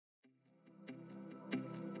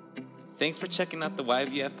Thanks for checking out the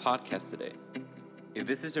YVF podcast today. If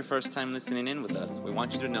this is your first time listening in with us, we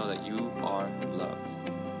want you to know that you are loved.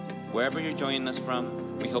 Wherever you're joining us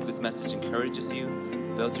from, we hope this message encourages you,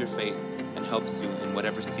 builds your faith, and helps you in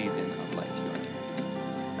whatever season of life you're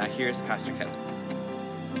in. Now here's Pastor Kevin.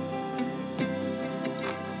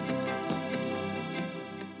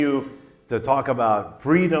 To talk about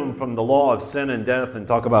freedom from the law of sin and death and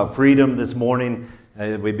talk about freedom this morning.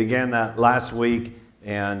 We began that last week,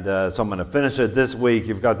 and so I'm going to finish it this week.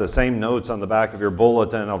 You've got the same notes on the back of your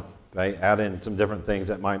bulletin. I'll add in some different things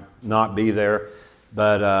that might not be there,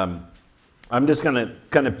 but I'm just going to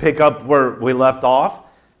kind of pick up where we left off.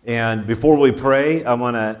 And before we pray, I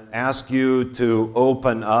want to ask you to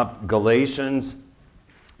open up Galatians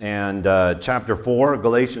and chapter 4,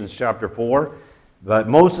 Galatians chapter 4. But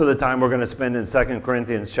most of the time we're going to spend in 2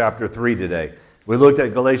 Corinthians chapter 3 today. We looked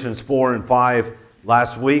at Galatians 4 and 5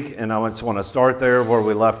 last week, and I just want to start there where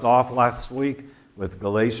we left off last week with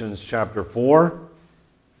Galatians chapter 4.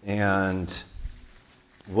 And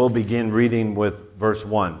we'll begin reading with verse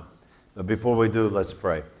 1. But before we do, let's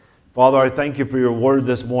pray. Father, I thank you for your word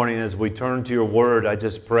this morning. As we turn to your word, I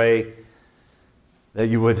just pray that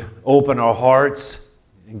you would open our hearts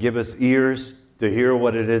and give us ears to hear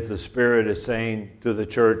what it is the Spirit is saying to the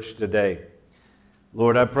church today.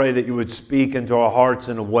 Lord, I pray that you would speak into our hearts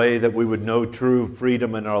in a way that we would know true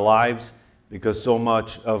freedom in our lives, because so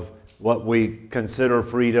much of what we consider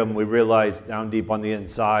freedom, we realize down deep on the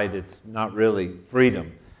inside, it's not really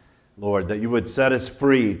freedom. Lord, that you would set us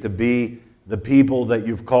free to be the people that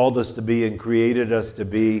you've called us to be and created us to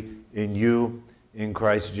be in you, in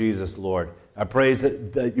Christ Jesus, Lord. I pray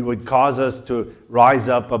that you would cause us to rise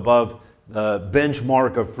up above the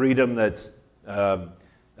benchmark of freedom that's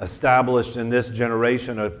established in this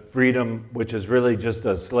generation, of freedom which is really just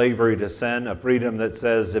a slavery to sin, a freedom that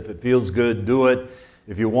says if it feels good, do it.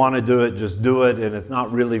 If you want to do it, just do it. And it's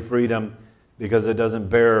not really freedom because it doesn't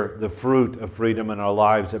bear the fruit of freedom in our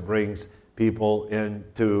lives. It brings people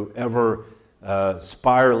into ever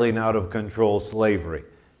spiraling out of control slavery.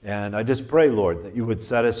 And I just pray, Lord, that you would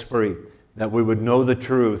set us free, that we would know the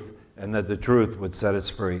truth, and that the truth would set us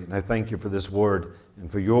free. And I thank you for this word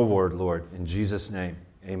and for your word, Lord. In Jesus' name,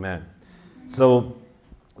 amen. So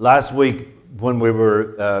last week when we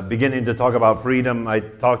were beginning to talk about freedom, I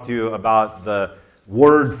talked to you about the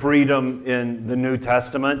word freedom in the New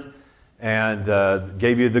Testament and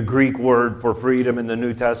gave you the Greek word for freedom in the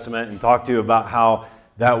New Testament and talked to you about how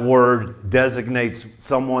that word designates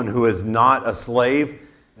someone who is not a slave.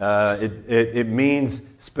 It means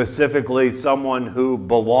specifically someone who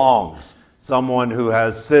belongs, someone who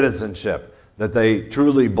has citizenship, that they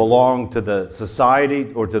truly belong to the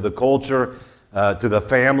society or to the culture, to the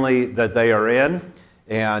family that they are in,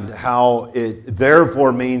 and how it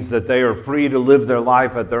therefore means that they are free to live their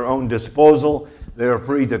life at their own disposal. They are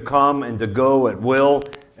free to come and to go at will.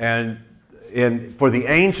 And for the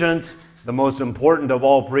ancients, the most important of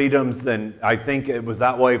all freedoms, and I think it was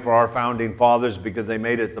that way for our founding fathers because they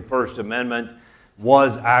made it the First Amendment,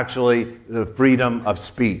 was actually the freedom of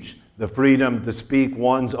speech. The freedom to speak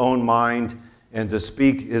one's own mind and to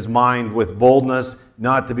speak his mind with boldness,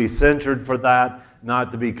 not to be censured for that,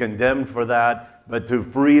 not to be condemned for that, but to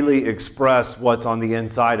freely express what's on the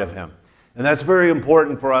inside of him. And that's very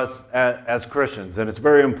important for us as Christians, and it's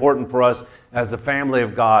very important for us as the family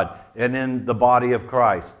of God and in the body of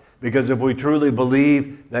Christ. Because if we truly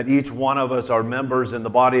believe that each one of us are members in the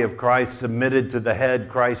body of Christ submitted to the head,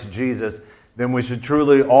 Christ Jesus, then we should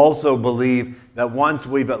truly also believe that once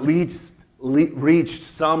we've at least reached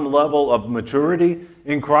some level of maturity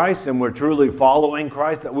in Christ and we're truly following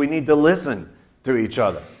Christ, that we need to listen to each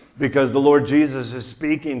other. Because the Lord Jesus is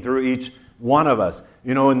speaking through each one of us.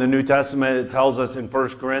 You know, in the New Testament, it tells us in 1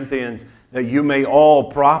 Corinthians that you may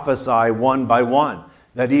all prophesy one by one,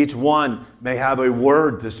 that each one may have a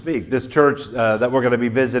word to speak. This church that we're going to be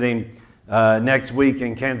visiting next week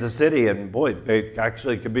in Kansas City, and boy, it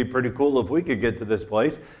actually could be pretty cool if we could get to this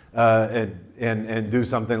place and do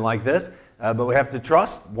something like this. But we have to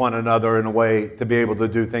trust one another in a way to be able to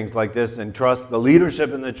do things like this and trust the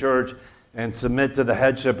leadership in the church and submit to the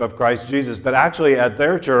headship of Christ Jesus. But actually at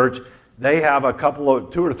their church, they have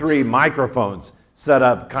two or three microphones set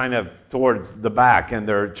up kind of towards the back in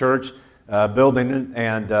their church building,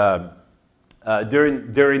 and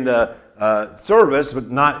during the service, but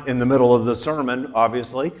not in the middle of the sermon,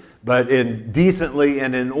 obviously, but decently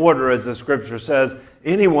and in order, as the Scripture says,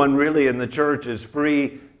 anyone really in the church is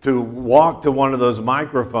free to walk to one of those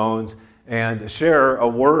microphones and share a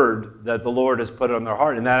word that the Lord has put on their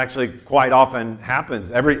heart. And that actually quite often happens.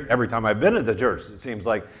 Every time I've been at the church, it seems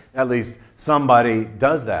like at least somebody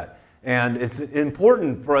does that. And it's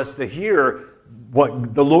important for us to hear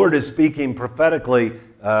what the Lord is speaking prophetically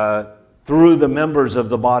through the members of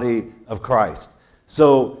the body of Christ.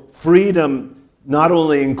 So freedom not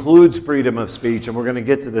only includes freedom of speech, and we're going to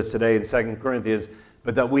get to this today in 2 Corinthians,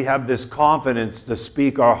 but that we have this confidence to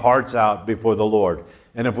speak our hearts out before the Lord.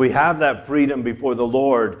 And if we have that freedom before the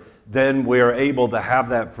Lord, then we are able to have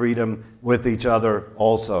that freedom with each other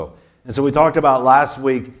also. And so we talked about last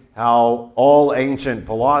week how all ancient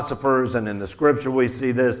philosophers, and in the scripture we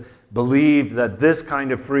see this, believed that this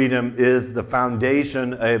kind of freedom is the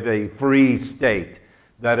foundation of a free state.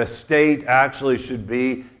 That a state actually should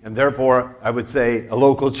be, and therefore I would say a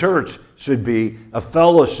local church should be, a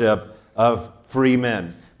fellowship of free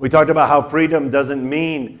men. We talked about how freedom doesn't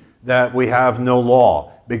mean that we have no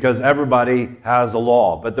law, because everybody has a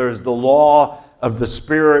law. But there's the law of the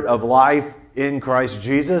Spirit of life in Christ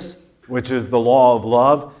Jesus, which is the law of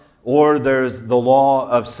love, or there's the law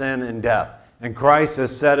of sin and death. And Christ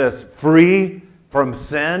has set us free from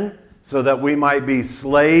sin so that we might be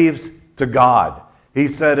slaves to God. He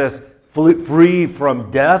set us free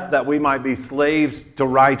from death that we might be slaves to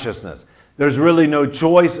righteousness. There's really no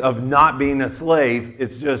choice of not being a slave.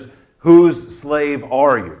 It's just, whose slave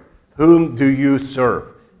are you? Whom do you serve?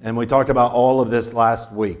 And we talked about all of this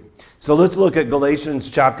last week. So let's look at Galatians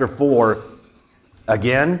chapter 4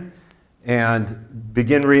 again and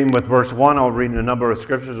begin reading with verse 1. I'll read a number of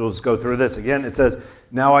scriptures. We'll just go through this again. It says,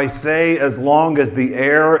 "Now I say, as long as the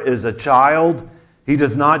heir is a child, he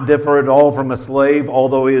does not differ at all from a slave,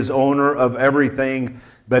 although he is owner of everything,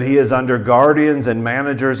 but he is under guardians and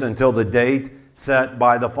managers until the date set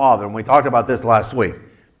by the Father." And we talked about this last week,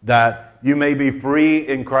 that you may be free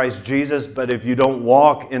in Christ Jesus, but if you don't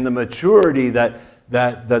walk in the maturity that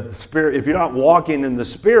the Spirit, if you're not walking in the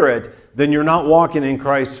Spirit, then you're not walking in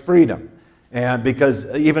Christ's freedom. And because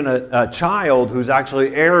even a child who's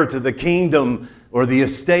actually heir to the kingdom or the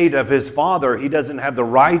estate of his father, he doesn't have the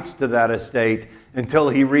rights to that estate until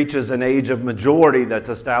he reaches an age of majority that's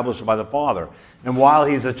established by the father. And while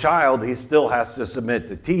he's a child, he still has to submit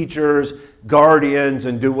to teachers, guardians,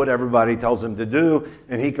 and do what everybody tells him to do.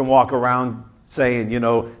 And he can walk around saying,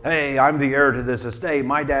 hey, I'm the heir to this estate.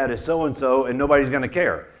 My dad is so-and-so, and nobody's going to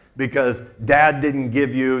care because dad didn't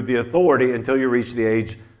give you the authority until you reach the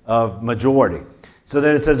age of majority. So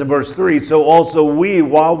then it says in verse 3, "So also we,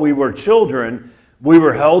 while we were children, we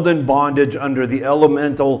were held in bondage under the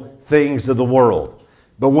elemental things of the world.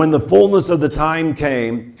 But when the fullness of the time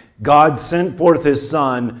came, God sent forth his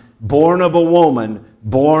Son, born of a woman,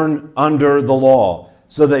 born under the law,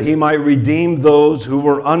 so that he might redeem those who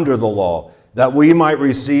were under the law, that we might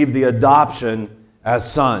receive the adoption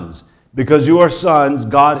as sons. Because you are sons,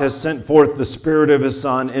 God has sent forth the Spirit of his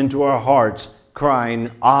Son into our hearts,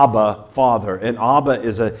 crying, Abba, Father." And Abba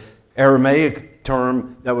is an Aramaic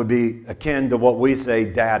term that would be akin to what we say,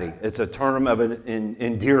 daddy. It's a term of an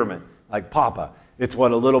endearment, like papa. It's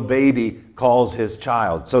what a little baby calls his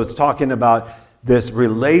child. So it's talking about this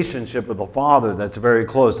relationship with the Father that's very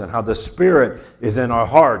close, and how the Spirit is in our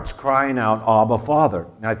hearts crying out, Abba, Father.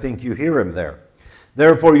 And I think you hear him there.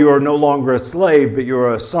 "Therefore you are no longer a slave, but you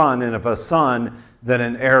are a son, and if a son, then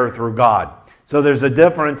an heir through God." So there's a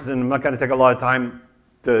difference, and I'm not going to take a lot of time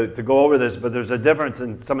to go over this, but there's a difference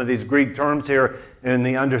in some of these Greek terms here in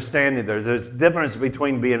the understanding. There's a difference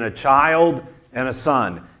between being a child and a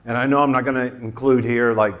son. And I know I'm not going to include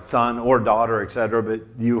here like son or daughter, etc., but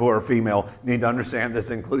you who are female need to understand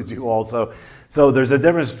this includes you also. So there's a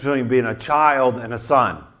difference between being a child and a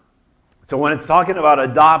son. So when it's talking about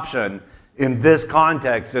adoption in this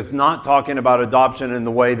context, it's not talking about adoption in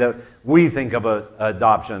the way that we think of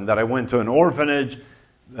adoption, that I went to an orphanage,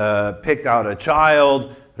 picked out a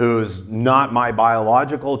child who's not my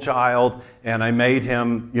biological child, and I made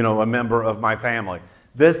him, a member of my family.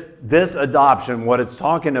 This adoption, what it's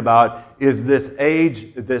talking about is this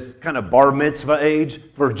age, this kind of bar mitzvah age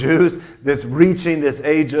for Jews, this reaching this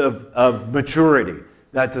age of maturity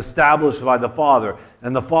that's established by the Father.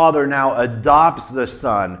 And the Father now adopts the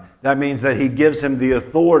Son. That means that he gives him the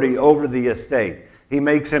authority over the estate. He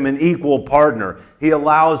makes him an equal partner. He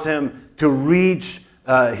allows him to reach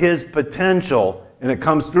his potential, and it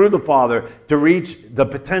comes through the Father, to reach the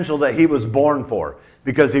potential that he was born for.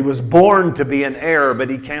 Because he was born to be an heir, but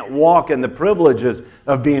he can't walk in the privileges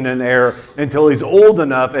of being an heir until he's old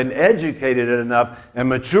enough and educated enough and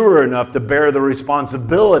mature enough to bear the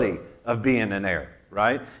responsibility of being an heir,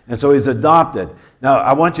 right? And so he's adopted. Now,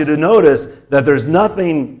 I want you to notice that there's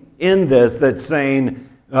nothing in this that's saying,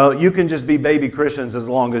 you can just be baby Christians as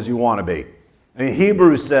long as you want to be. I mean,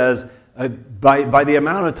 Hebrews says, by the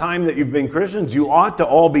amount of time that you've been Christians, you ought to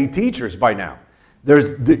all be teachers by now.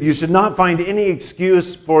 You should not find any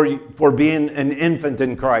excuse for being an infant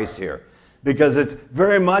in Christ here, because it's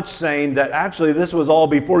very much saying that actually this was all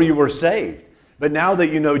before you were saved. But now that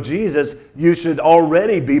you know Jesus, you should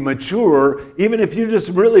already be mature, even if you just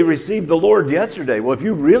really received the Lord yesterday. Well, if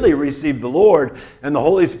you really received the Lord and the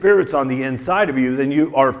Holy Spirit's on the inside of you, then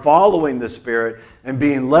you are following the Spirit and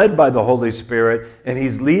being led by the Holy Spirit, and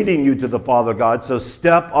He's leading you to the Father God. So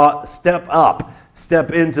step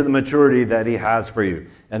into the maturity that He has for you.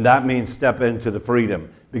 And that means step into the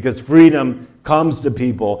freedom, because freedom comes to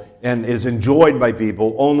people and is enjoyed by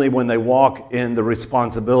people only when they walk in the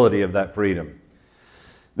responsibility of that freedom.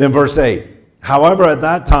 Then verse 8, however, at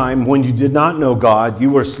that time, when you did not know God, you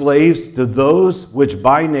were slaves to those which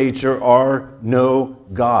by nature are no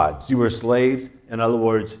gods. You were slaves, in other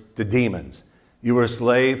words, to demons. You were a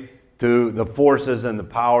slave to the forces and the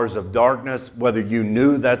powers of darkness, whether you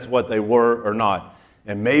knew that's what they were or not.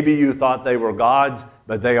 And maybe you thought they were gods,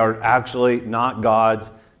 but they are actually not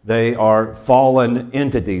gods. They are fallen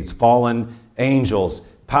entities, fallen angels,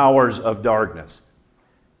 powers of darkness.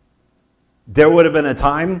 There would have been a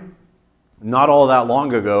time, not all that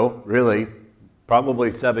long ago, really,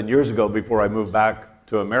 probably 7 years ago before I moved back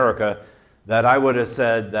to America, that I would have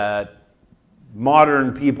said that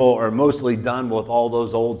modern people are mostly done with all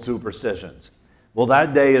those old superstitions. Well,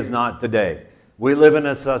 that day is not today. We live in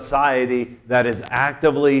a society that is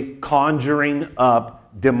actively conjuring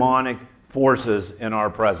up demonic forces in our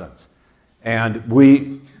presence. And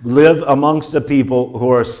we live amongst a people who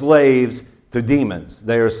are slaves to demons.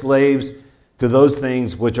 They are slaves to those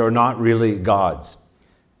things which are not really gods.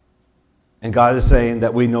 And God is saying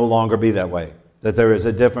that we no longer be that way, that there is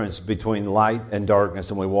a difference between light and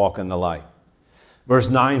darkness, and we walk in the light.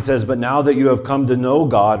 Verse 9 says, but now that you have come to know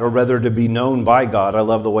God, or rather to be known by God, I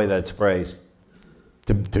love the way that's phrased,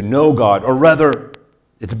 to know God, or rather,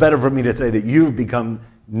 it's better for me to say that you've become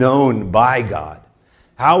known by God.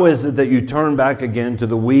 How is it that you turn back again to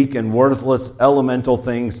the weak and worthless elemental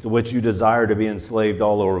things to which you desire to be enslaved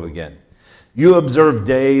all over again? You observe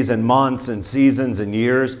days and months and seasons and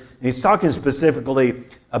years. And he's talking specifically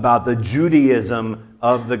about the Judaism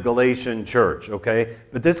of the Galatian church, okay?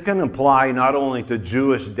 But this can apply not only to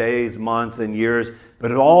Jewish days, months, and years,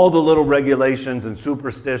 but all the little regulations and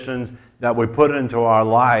superstitions that we put into our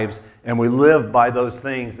lives, and we live by those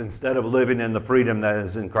things instead of living in the freedom that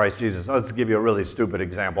is in Christ Jesus. Let's give you a really stupid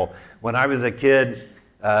example. When I was a kid,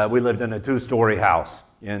 we lived in a 2-story house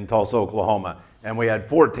in Tulsa, Oklahoma, and we had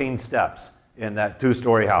 14 steps in that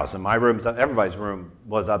 2-story house. And my room, everybody's room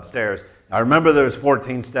was upstairs. I remember there was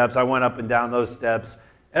 14 steps. I went up and down those steps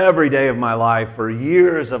every day of my life for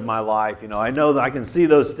years of my life. You know, I know that I can see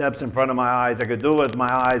those steps in front of my eyes. I could do it with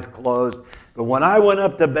my eyes closed. But when I went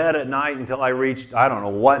up to bed at night until I reached, I don't know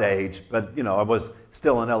what age, but you know, I was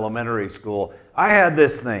still in elementary school, I had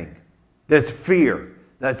this thing, this fear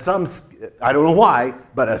that I don't know why,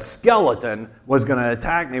 but a skeleton was going to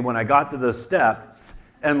attack me when I got to the steps,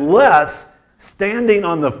 unless standing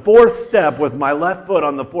on the 4th step with my left foot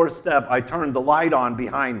on the 4th step, I turned the light on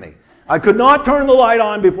behind me. I could not turn the light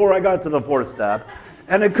on before I got to the 4th step,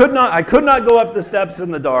 and I could not go up the steps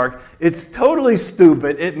in the dark. It's totally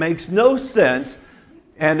stupid. It makes no sense,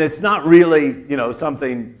 and it's not really, you know,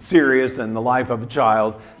 something serious in the life of a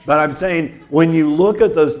child. But I'm saying when you look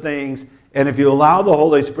at those things, and if you allow the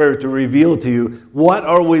Holy Spirit to reveal to you, what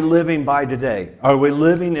are we living by today? Are we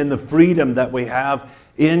living in the freedom that we have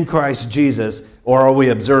in Christ Jesus, or are we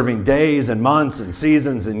observing days and months and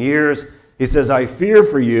seasons and years? He says, I fear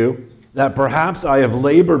for you that perhaps I have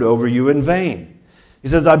labored over you in vain. He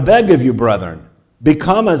says, I beg of you, brethren,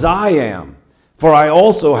 become as I am, for I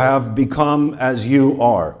also have become as you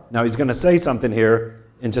are. Now he's going to say something here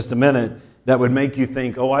in just a minute that would make you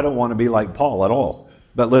think, oh, I don't want to be like Paul at all.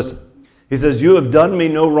 But listen, he says, you have done me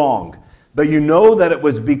no wrong, but you know that it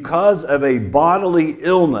was because of a bodily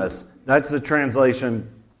illness. That's the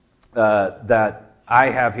translation that I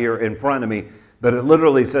have here in front of me. But it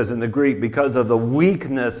literally says in the Greek, because of the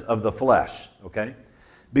weakness of the flesh, okay?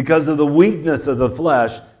 Because of the weakness of the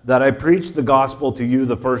flesh that I preached the gospel to you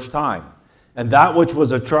the first time. And that which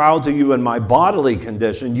was a trial to you in my bodily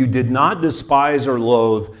condition, you did not despise or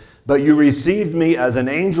loathe, but you received me as an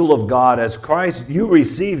angel of God, as Christ. You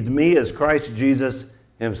received me as Christ Jesus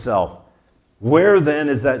himself. Where then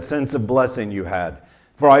is that sense of blessing you had?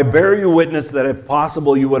 For I bear you witness that if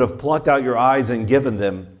possible you would have plucked out your eyes and given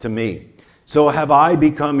them to me. So have I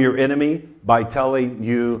become your enemy by telling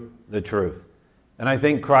you the truth? And I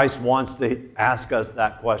think Christ wants to ask us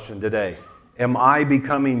that question today. Am I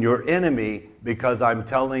becoming your enemy because I'm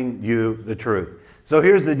telling you the truth? So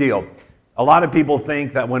here's the deal. A lot of people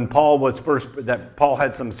think that when Paul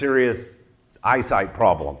had some serious eyesight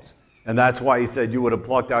problems. And that's why he said, you would have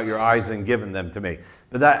plucked out your eyes and given them to me.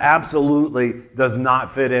 But that absolutely does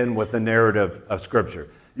not fit in with the narrative of Scripture.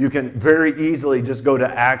 You can very easily just go to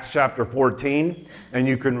Acts chapter 14, and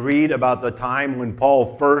you can read about the time when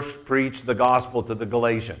Paul first preached the gospel to the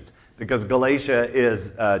Galatians. Because Galatia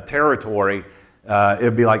is territory,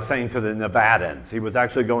 it'd be like saying to the Nevadans. He was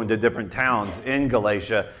actually going to different towns in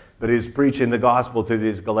Galatia, but he's preaching the gospel to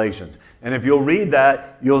these Galatians. And if you'll read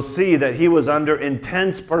that, you'll see that he was under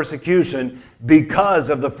intense persecution because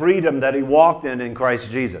of the freedom that he walked in Christ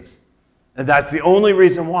Jesus. And that's the only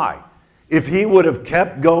reason why. If he would have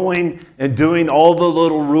kept going and doing all the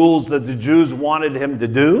little rules that the Jews wanted him to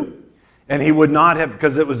do, and he would not have,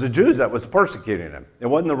 because it was the Jews that was persecuting him. It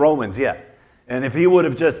wasn't the Romans yet. And if he would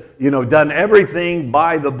have just, done everything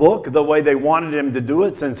by the book the way they wanted him to do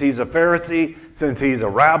it, since he's a Pharisee, since he's a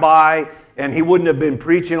rabbi, and he wouldn't have been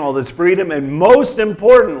preaching all this freedom, and most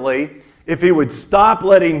importantly, if he would stop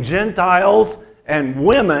letting Gentiles and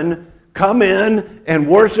women come in and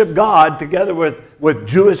worship God together with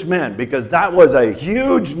Jewish men, because that was a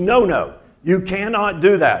huge no-no. You cannot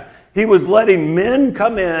do that. He was letting men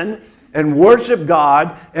come in and worship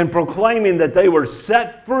God and proclaiming that they were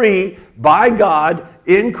set free by God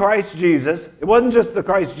in Christ Jesus. It wasn't just the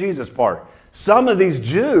Christ Jesus part. Some of these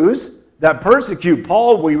Jews that persecute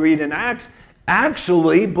Paul, we read in Acts,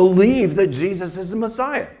 actually believe that Jesus is the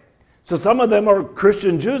Messiah. So some of them are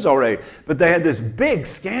Christian Jews already, but they had this big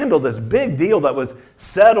scandal, this big deal that was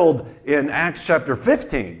settled in Acts chapter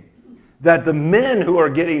 15. That the men who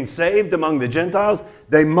are getting saved among the Gentiles,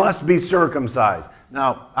 they must be circumcised.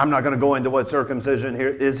 Now, I'm not going to go into what circumcision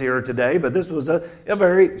is here today, but this was a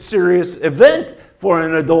very serious event for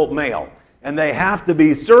an adult male. And they have to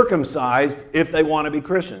be circumcised if they want to be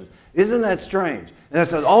Christians. Isn't that strange? And I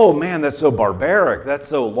said, oh man, that's so barbaric. That's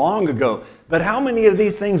so long ago. But how many of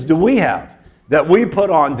these things do we have that we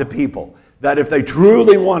put on to people? That if they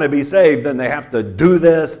truly want to be saved, then they have to do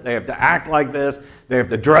this, they have to act like this, they have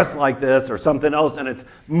to dress like this or something else. And it's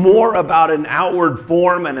more about an outward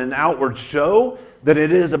form and an outward show than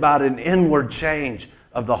it is about an inward change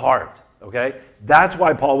of the heart. Okay? That's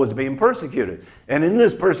why Paul was being persecuted. And in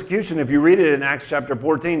this persecution, if you read it in Acts chapter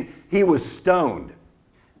 14, he was stoned.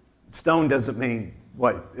 Stoned doesn't mean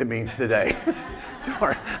what it means today.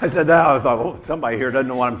 Sorry, I said that. I thought, well, somebody here doesn't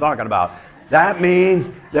know what I'm talking about. That means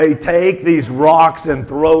they take these rocks and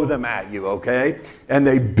throw them at you, okay? And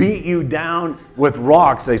they beat you down with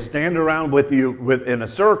rocks. They stand around with you in a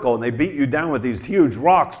circle, and they beat you down with these huge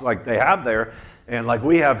rocks like they have there, and like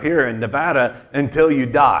we have here in Nevada, until you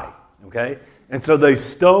die, okay? And so they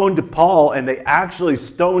stoned Paul, and they actually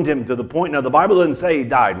stoned him to the point. Now, the Bible doesn't say he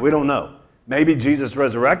died. We don't know. Maybe Jesus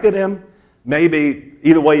resurrected him. Maybe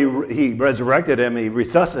either way he resurrected him, he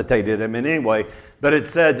resuscitated him in any way. But it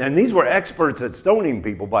said, and these were experts at stoning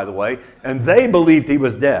people, by the way, and they believed he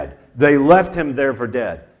was dead. They left him there for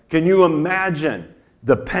dead. Can you imagine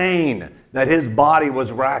the pain that his body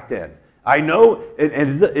was racked in? I know,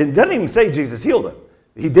 and it doesn't even say Jesus healed him.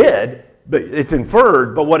 He did, but it's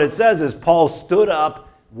inferred. But what it says is Paul stood up,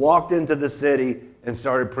 walked into the city, and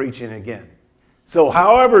started preaching again. So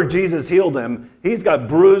however Jesus healed him, he's got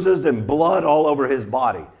bruises and blood all over his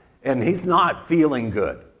body. And he's not feeling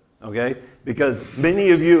good, okay? Because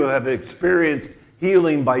many of you have experienced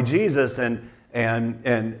healing by Jesus and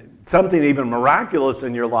something even miraculous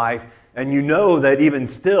in your life. And you know that even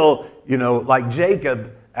still, like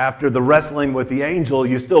Jacob, after the wrestling with the angel,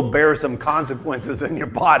 you still bear some consequences in your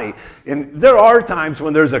body. And there are times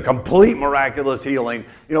when there's a complete miraculous healing,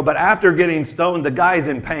 but after getting stoned, the guy's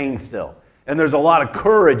in pain still. And there's a lot of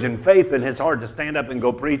courage and faith in his heart to stand up and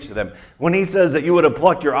go preach to them. When he says that you would have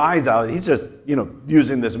plucked your eyes out, he's just,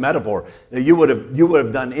 using this metaphor, that you would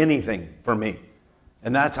have done anything for me.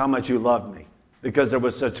 And that's how much you loved me, because there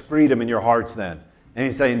was such freedom in your hearts then. And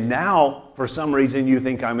he's saying, now, for some reason, you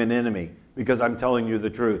think I'm an enemy because I'm telling you the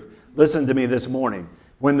truth. Listen to me this morning.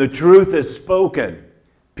 When the truth is spoken,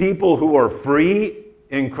 people who are free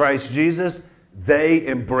in Christ Jesus, they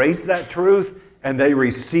embrace that truth and they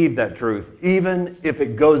receive that truth, even if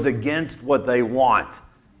it goes against what they want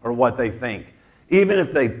or what they think. Even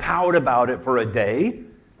if they pout about it for a day,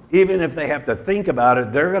 even if they have to think about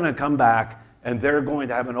it, they're going to come back and they're going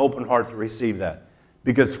to have an open heart to receive that.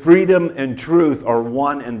 Because freedom and truth are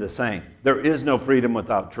one and the same. There is no freedom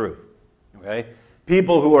without truth. Okay?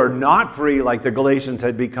 People who are not free, like the Galatians,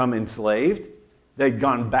 had become enslaved. They'd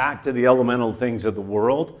gone back to the elemental things of the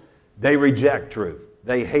world. They reject truth.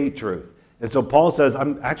 They hate truth. And so Paul says,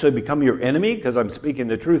 I'm actually become your enemy because I'm speaking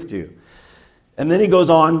the truth to you. And then he goes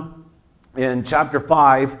on in chapter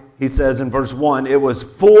 5, he says in verse 1, it was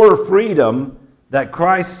for freedom that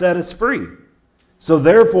Christ set us free. So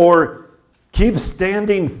therefore, keep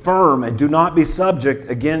standing firm and do not be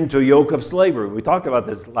subject again to a yoke of slavery. We talked about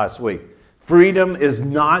this last week. Freedom is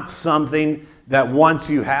not something that once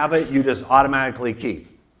you have it, you just automatically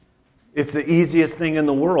keep. It's the easiest thing in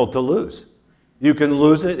the world to lose. You can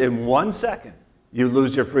lose it in 1 second. You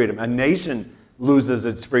lose your freedom. A nation loses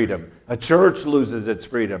its freedom. A church loses its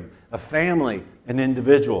freedom. A family, an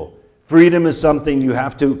individual. Freedom is something you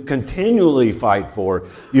have to continually fight for.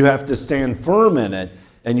 You have to stand firm in it.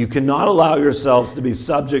 And you cannot allow yourselves to be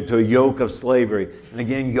subject to a yoke of slavery. And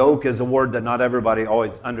again, yoke is a word that not everybody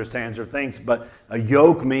always understands or thinks, but a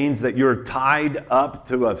yoke means that you're tied up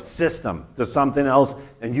to a system, to something else,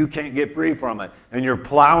 and you can't get free from it. And you're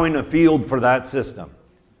plowing a field for that system,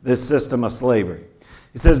 this system of slavery.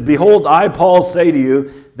 He says, "Behold, I, Paul, say to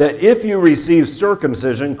you that if you receive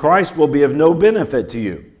circumcision, Christ will be of no benefit to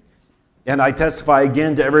you. And I testify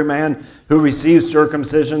again to every man who receives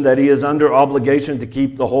circumcision that he is under obligation to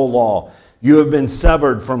keep the whole law. You have been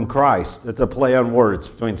severed from Christ." That's a play on words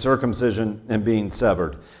between circumcision and being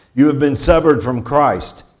severed. "You have been severed from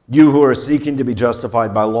Christ, you who are seeking to be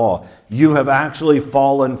justified by law. You have actually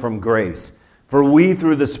fallen from grace. For we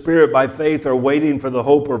through the Spirit by faith are waiting for the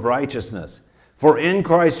hope of righteousness. For in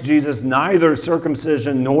Christ Jesus neither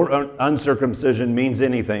circumcision nor uncircumcision means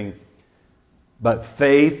anything, but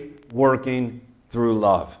faith working through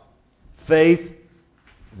love." Faith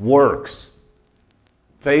works.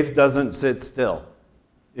 Faith doesn't sit still.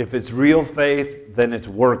 If it's real faith, then it's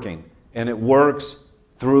working. And it works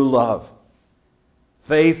through love.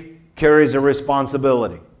 Faith carries a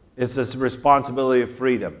responsibility. It's this responsibility of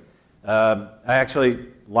freedom. I actually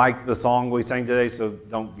like the song we sang today, so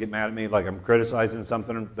don't get mad at me like I'm criticizing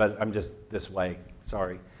something, but I'm just this way.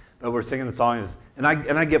 Sorry. But we're singing the song, and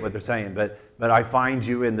I get what they're saying, but I find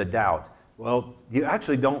you in the doubt. Well, you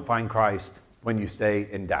actually don't find Christ when you stay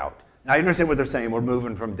in doubt. Now, I understand what they're saying. We're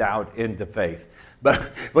moving from doubt into faith.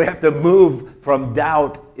 But we have to move from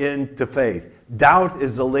doubt into faith. Doubt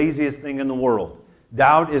is the laziest thing in the world.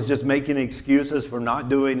 Doubt is just making excuses for not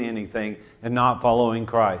doing anything and not following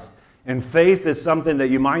Christ. And faith is something that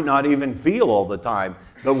you might not even feel all the time.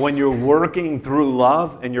 But when you're working through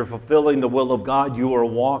love and you're fulfilling the will of God, you are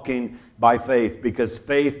walking by faith. Because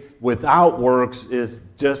faith without works is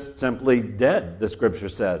just simply dead, the Scripture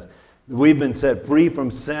says. We've been set free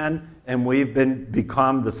from sin and we've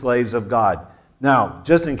become the slaves of God. Now,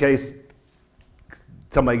 just in case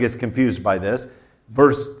somebody gets confused by this,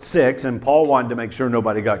 verse 6, and Paul wanted to make sure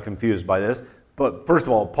nobody got confused by this. But first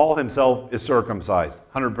of all, Paul himself is circumcised,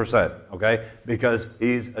 100%, okay? Because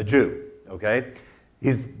he's a Jew, okay?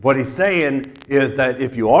 What he's saying is that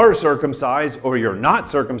if you are circumcised or you're not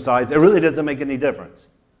circumcised, it really doesn't make any difference,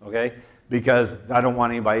 okay? Because I don't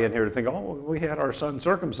want anybody in here to think, oh, we had our son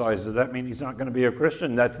circumcised. Does that mean he's not going to be a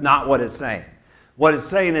Christian? That's not what it's saying. What it's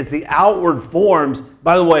saying is the outward forms.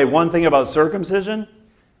 By the way, one thing about circumcision,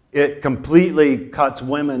 it completely cuts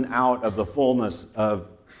women out of the fullness of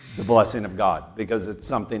the blessing of God because it's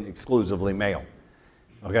something exclusively male.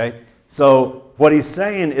 Okay? So what he's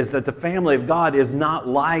saying is that the family of God is not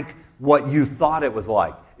like what you thought it was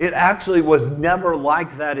like. It actually was never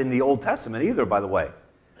like that in the Old Testament either, by the way.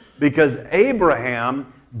 Because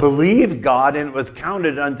Abraham believed God and it was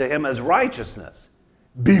counted unto him as righteousness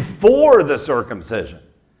before the circumcision.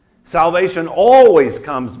 Salvation always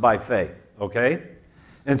comes by faith, okay?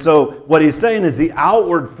 And so what he's saying is the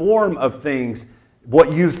outward form of things,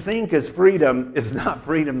 what you think is freedom is not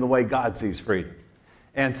freedom the way God sees freedom.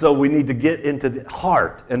 And so we need to get into the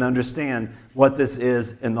heart and understand what this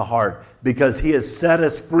is in the heart, because he has set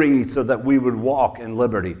us free so that we would walk in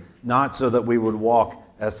liberty, not so that we would walk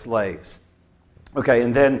as slaves. Okay,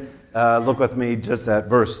 and then look with me just at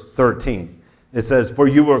verse 13. It says, "For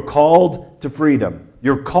you were called to freedom."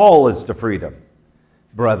 Your call is to freedom,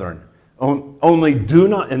 brethren. Only do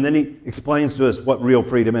not, and then he explains to us what real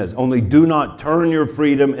freedom is. Only do not turn your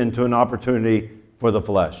freedom into an opportunity for the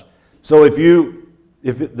flesh. So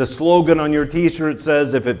if the slogan on your t-shirt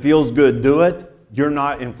says, if it feels good, do it, you're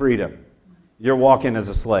not in freedom. You're walking as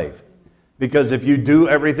a slave. Because if you do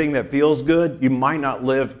everything that feels good, you might not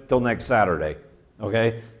live till next Saturday.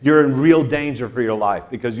 Okay? You're in real danger for your life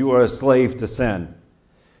because you are a slave to sin.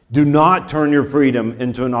 Do not turn your freedom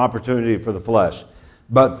into an opportunity for the flesh.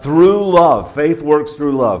 But through love, faith works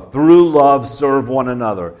through love. Through love, serve one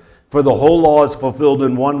another. For the whole law is fulfilled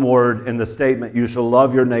in one word, in the statement, you shall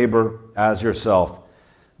love your neighbor as yourself.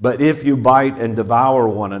 But if you bite and devour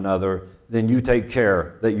one another, then you take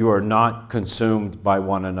care that you are not consumed by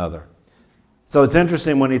one another. So it's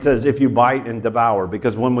interesting when he says, if you bite and devour,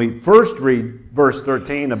 because when we first read verse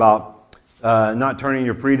 13 about not turning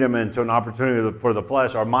your freedom into an opportunity for the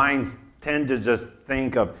flesh, our minds tend to just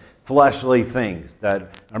think of fleshly things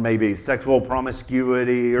that are maybe sexual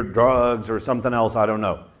promiscuity or drugs or something else, I don't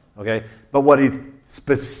know. Okay? But what he's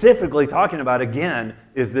specifically talking about, again,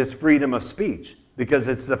 is this freedom of speech, because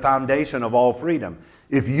it's the foundation of all freedom.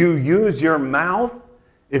 If you use your mouth,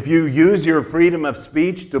 if you use your freedom of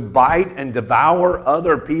speech to bite and devour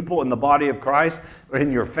other people in the body of Christ, or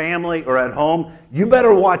in your family or at home, you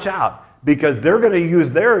better watch out, because they're going to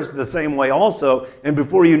use theirs the same way also, and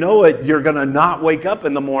before you know it, you're going to not wake up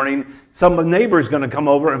in the morning, some neighbor's going to come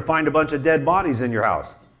over and find a bunch of dead bodies in your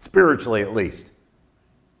house, spiritually at least.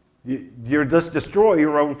 You'll just destroy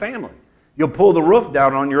your own family. You'll pull the roof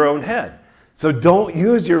down on your own head. So don't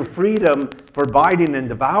use your freedom for biting and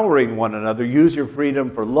devouring one another. Use your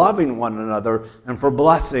freedom for loving one another and for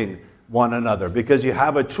blessing one another, because you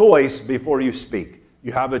have a choice before you speak.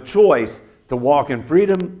 You have a choice to walk in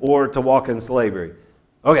freedom or to walk in slavery.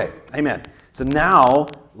 Okay, amen. So now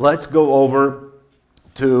let's go over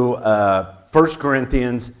to 1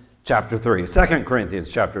 Corinthians chapter 3. 2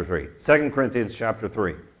 Corinthians chapter 3. 2 Corinthians chapter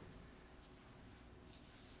 3.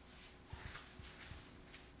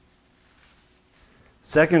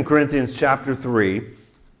 2 Corinthians chapter 3,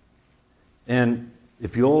 and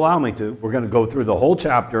if you'll allow me to, we're going to go through the whole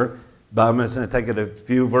chapter, but I'm just going to take it a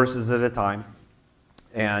few verses at a time.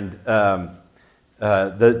 And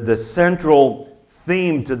the central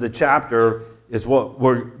theme to the chapter is what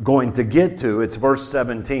we're going to get to. It's verse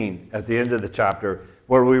 17 at the end of the chapter,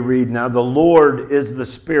 where we read, "Now the Lord is the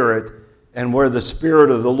Spirit, and where the Spirit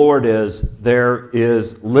of the Lord is, there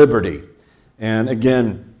is liberty." And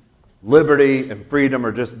again, liberty and freedom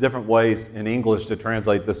are just different ways in English to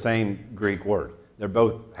translate the same Greek word. They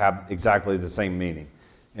both have exactly the same meaning.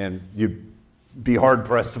 And you'd be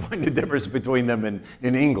hard-pressed to find a difference between them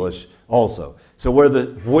in English also. So where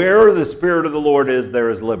the Spirit of the Lord is, there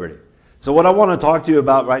is liberty. So what I want to talk to you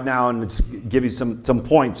about right now, and give you some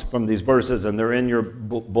points from these verses, and they're in your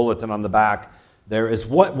bulletin on the back, there is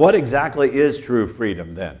what exactly is true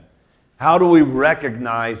freedom then? How do we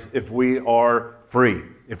recognize if we are free?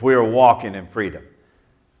 If we are walking in freedom.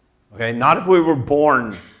 Okay, not if we were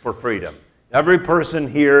born for freedom. Every person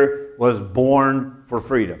here was born for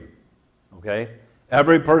freedom. Okay?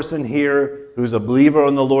 Every person here who's a believer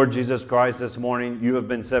in the Lord Jesus Christ this morning, you have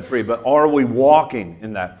been set free. But are we walking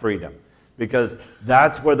in that freedom? Because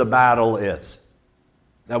that's where the battle is.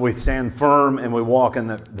 That we stand firm and we walk in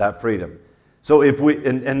that freedom. So if we,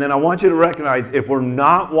 and then I want you to recognize, if we're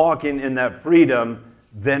not walking in that freedom,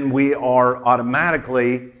 then we are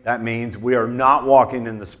automatically, that means we are not walking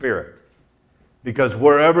in the Spirit. Because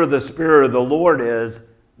wherever the Spirit of the Lord is,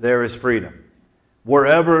 there is freedom.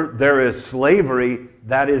 Wherever there is slavery,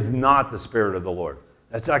 that is not the Spirit of the Lord.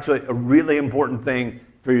 That's actually a really important thing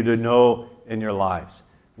for you to know in your lives.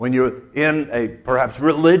 When you're in a perhaps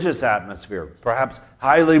religious atmosphere, perhaps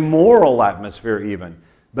highly moral atmosphere even,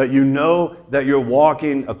 but you know that you're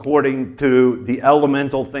walking according to the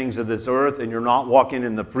elemental things of this earth, and you're not walking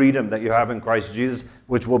in the freedom that you have in Christ Jesus,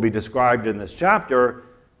 which will be described in this chapter,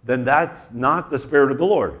 then that's not the Spirit of the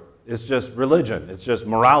Lord. It's just religion. It's just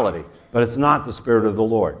morality. But it's not the Spirit of the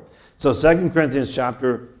Lord. So 2 Corinthians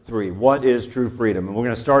chapter 3, what is true freedom? And we're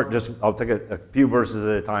going to start I'll take a few verses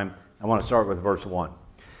at a time. I want to start with verse 1.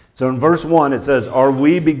 So in verse 1 it says, "Are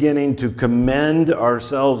we beginning to commend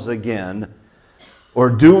ourselves again, or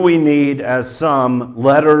do we need, as some,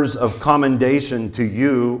 letters of commendation to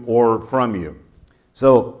you or from you?"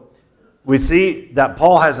 So we see that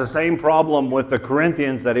Paul has the same problem with the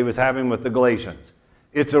Corinthians that he was having with the Galatians.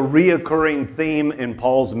 It's a reoccurring theme in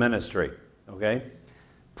Paul's ministry. Okay?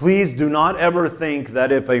 Please do not ever think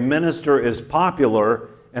that if a minister is popular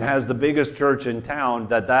and has the biggest church in town,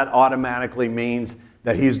 that automatically means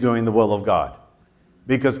that he's doing the will of God.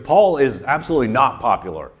 Because Paul is absolutely not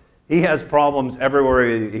popular. He has problems everywhere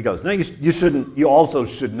he goes. Now, you also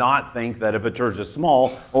should not think that if a church is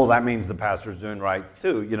small, that means the pastor's doing right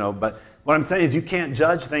too, But what I'm saying is you can't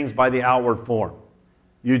judge things by the outward form.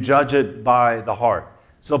 You judge it by the heart.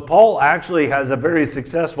 So Paul actually has a very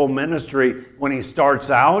successful ministry when he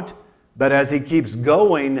starts out, but as he keeps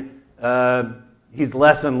going, he's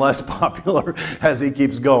less and less popular as he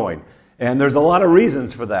keeps going. And there's a lot of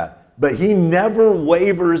reasons for that. But he never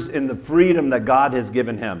wavers in the freedom that God has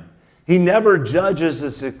given him. He never judges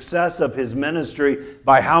the success of his ministry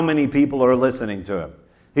by how many people are listening to him.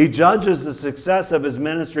 He judges the success of his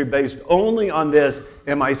ministry based only on this: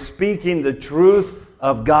 am I speaking the truth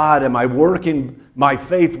of God? Am I working, my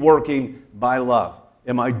faith working by love?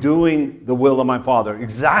 Am I doing the will of my Father?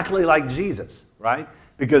 Exactly like Jesus, right?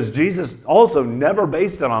 Because Jesus also never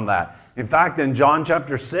based it on that. In fact, in John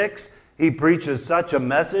chapter 6, He preaches such a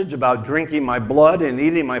message about drinking my blood and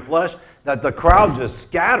eating my flesh that the crowd just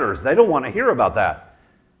scatters. They don't want to hear about that.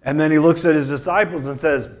 And then he looks at his disciples and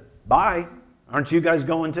says, bye. Aren't you guys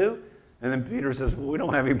going too? And then Peter says, well, we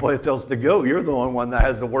don't have any place else to go. You're the only one that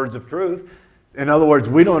has the words of truth. In other words,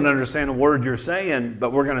 we don't understand a word you're saying,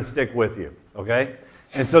 but we're going to stick with you, okay?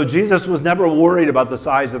 And so Jesus was never worried about the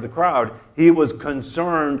size of the crowd. He was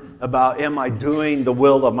concerned about, am I doing the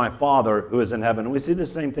will of my Father who is in heaven? And we see the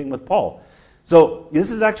same thing with Paul. So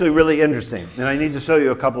this is actually really interesting, and I need to show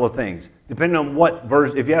you a couple of things. Depending on what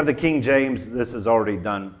verse, if you have the King James, this is already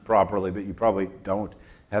done properly, but you probably don't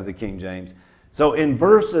have the King James. So in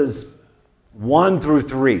verses 1 through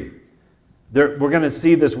 3, we're going to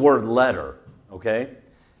see this word letter, okay?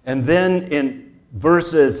 And then in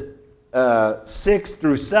verses 6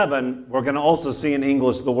 through 7, we're going to also see in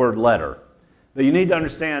English the word letter. But you need to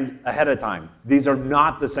understand ahead of time, these are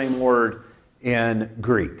not the same word in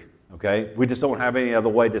Greek, okay? We just don't have any other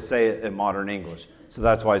way to say it in modern English. So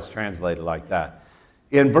that's why it's translated like that.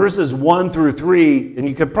 In verses 1 through 3, and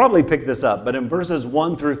you could probably pick this up, but in verses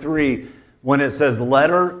 1 through 3, when it says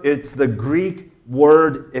letter, it's the Greek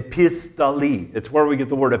word epistole. It's where we get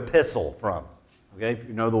the word epistle from. Okay, if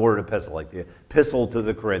you know the word epistle, like the epistle to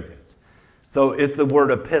the Corinthians. So it's the word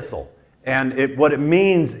epistle. And what it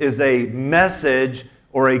means is a message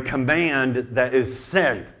or a command that is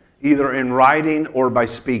sent either in writing or by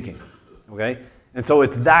speaking. Okay? And so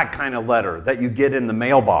it's that kind of letter that you get in the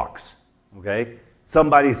mailbox. Okay?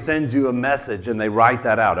 Somebody sends you a message and they write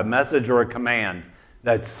that out. A message or a command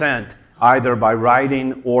that's sent either by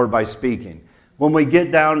writing or by speaking. When we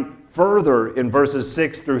get down further in verses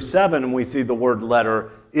 6 through 7 and we see the word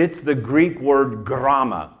letter, it's the Greek word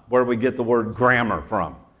gramma, where we get the word grammar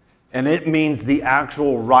from. And it means the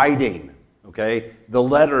actual writing, okay? The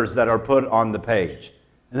letters that are put on the page.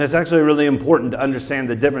 And it's actually really important to understand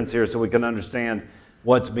the difference here so we can understand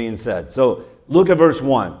what's being said. So look at verse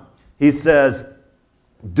 1. He says,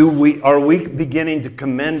 are we beginning to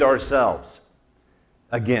commend ourselves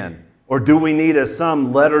again? Or do we need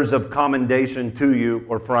some letters of commendation to you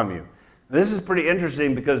or from you? This is pretty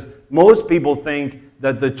interesting because most people think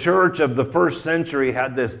that the church of the first century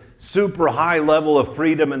had this super high level of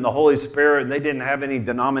freedom in the Holy Spirit and they didn't have any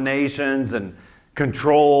denominations and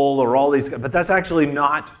control or all these, but that's actually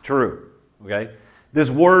not true, okay? This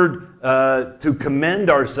word to commend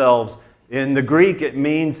ourselves, in the Greek it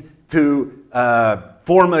means to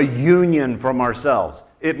form a union from ourselves.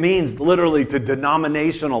 It means literally to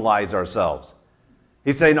denominationalize ourselves.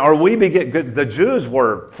 He's saying, the Jews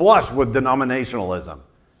were flush with denominationalism.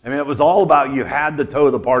 I mean, it was all about you had to toe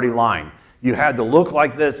the party line. You had to look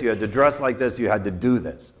like this, you had to dress like this, you had to do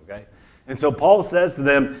this, okay? And so Paul says to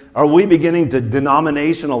them, are we beginning to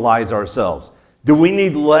denominationalize ourselves? Do we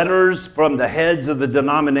need letters from the heads of the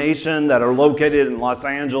denomination that are located in Los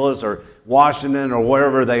Angeles or Washington or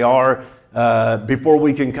wherever they are before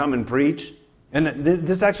we can come and preach? And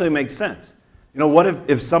this actually makes sense. You know, what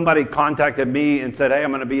if somebody contacted me and said, hey,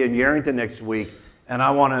 I'm going to be in Yerington next week and I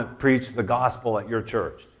want to preach the gospel at your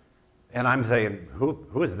church. And I'm saying,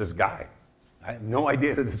 who is this guy? I have no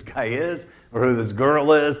idea who this guy is or who this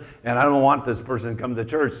girl is, and I don't want this person to come to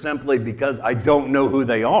church simply because I don't know who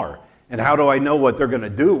they are. And how do I know what they're going to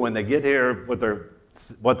do when they get here, what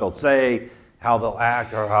they'll say, how they'll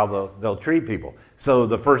act, or how they'll treat people? So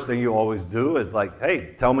the first thing you always do is like,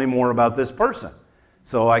 hey, tell me more about this person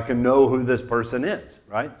so I can know who this person is,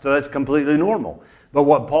 right? So that's completely normal. But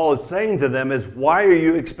what Paul is saying to them is, why are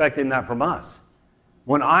you expecting that from us?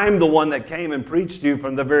 When I'm the one that came and preached to you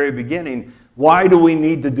from the very beginning, why do we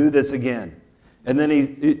need to do this again? And then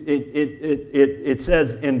it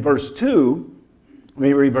says in verse 2, let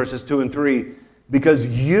me read verses 2 and 3, because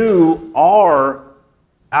you are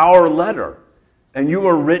our letter, and you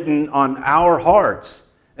are written on our hearts,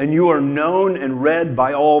 and you are known and read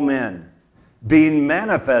by all men, being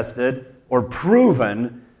manifested or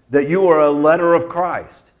proven that you are a letter of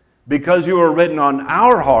Christ. Because you are written on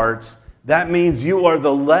our hearts, that means you are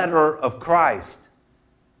the letter of Christ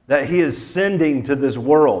that He is sending to this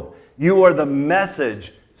world. You are the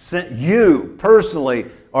message sent. You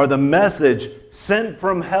personally are the message sent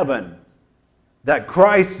from heaven that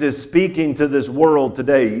Christ is speaking to this world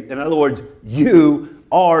today. In other words, you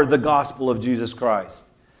are the gospel of Jesus Christ.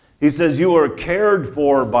 He says you are cared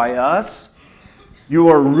for by us. You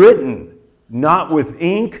are written not with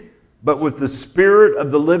ink, but with the Spirit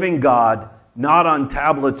of the living God, not on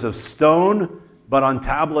tablets of stone, but on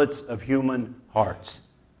tablets of human hearts.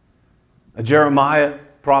 Jeremiah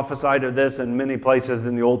prophesied of this, and many places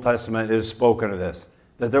in the Old Testament it is spoken of this,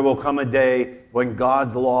 that there will come a day when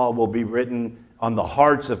God's law will be written on the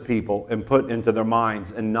hearts of people and put into their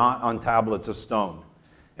minds, and not on tablets of stone.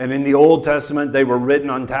 And in the Old Testament, they were written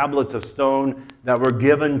on tablets of stone that were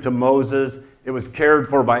given to Moses. It was cared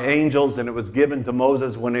for by angels, and it was given to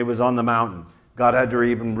Moses when he was on the mountain. God had to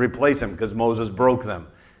even replace them because Moses broke them.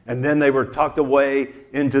 And then they were tucked away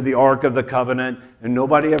into the Ark of the Covenant, and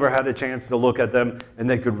nobody ever had a chance to look at them. And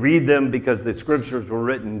they could read them because the scriptures were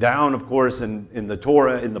written down, of course, in the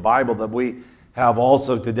Torah, in the Bible that we have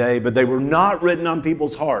also today. But they were not written on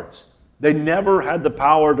people's hearts. They never had the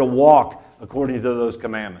power to walk according to those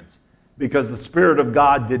commandments because the Spirit of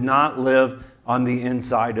God did not live on the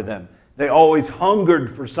inside of them. They always hungered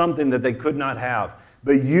for something that they could not have.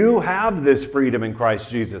 But you have this freedom in Christ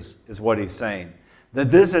Jesus, is what he's saying. That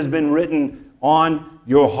this has been written on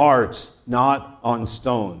your hearts, not on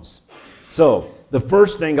stones. So, the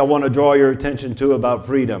first thing I want to draw your attention to about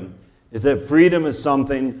freedom is that freedom is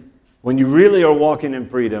something, when you really are walking in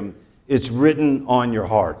freedom, it's written on your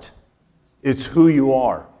heart. It's who you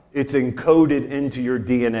are. It's encoded into your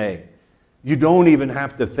DNA. You don't even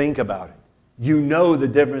have to think about it. You know the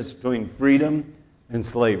difference between freedom and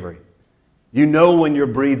slavery. You know when you're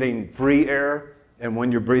breathing free air and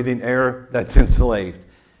when you're breathing air that's enslaved.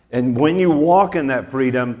 And when you walk in that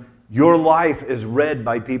freedom, your life is read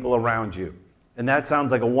by people around you. And that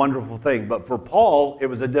sounds like a wonderful thing. But for Paul, it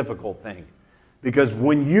was a difficult thing. Because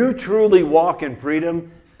when you truly walk in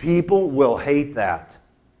freedom, people will hate that.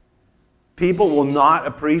 People will not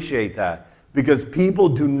appreciate that. Because people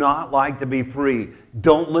do not like to be free.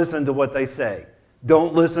 Don't listen to what they say.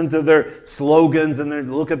 Don't listen to their slogans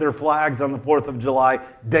and look at their flags on the 4th of July.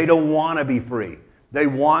 They don't want to be free. They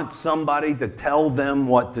want somebody to tell them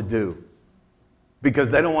what to do because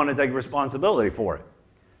they don't want to take responsibility for it.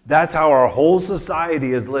 That's how our whole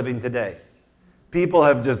society is living today. People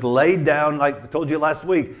have just laid down, like I told you last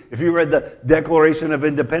week, if you read the Declaration of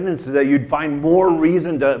Independence today, you'd find more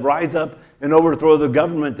reason to rise up and overthrow the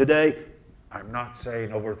government today. I'm not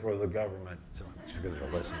saying overthrow the government, so because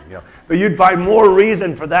they're listening, you know. But you'd find more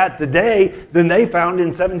reason for that today than they found in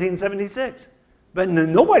 1776. But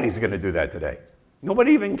nobody's going to do that today.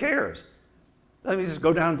 Nobody even cares. Let me just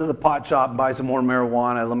go down to the pot shop and buy some more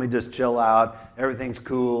marijuana. Let me just chill out. Everything's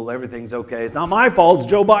cool. Everything's okay. It's not my fault. It's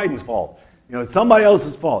Joe Biden's fault. You know, it's somebody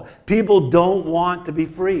else's fault. People don't want to be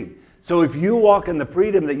free. So if you walk in the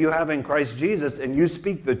freedom that you have in Christ Jesus and you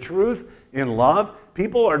speak the truth in love,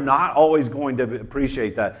 people are not always going to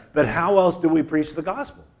appreciate that. But how else do we preach the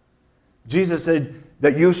gospel? Jesus said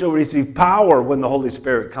that you shall receive power when the Holy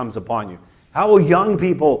Spirit comes upon you. How will young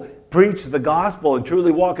people preach the gospel and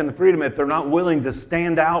truly walk in the freedom if they're not willing to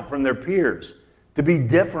stand out from their peers, to be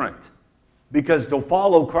different? Because to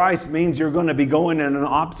follow Christ means you're going to be going in an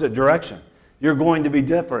opposite direction. You're going to be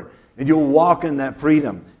different, and you'll walk in that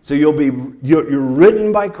freedom. So you're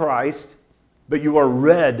written by Christ, but you are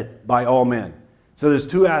read by all men. So there's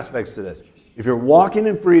two aspects to this. If you're walking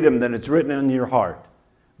in freedom, then it's written in your heart.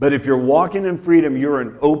 But if you're walking in freedom, you're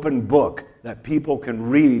an open book that people can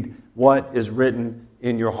read what is written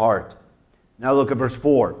in your heart. Now look at verse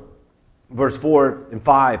 4. Verse 4 and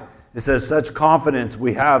 5, it says, such confidence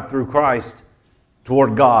we have through Christ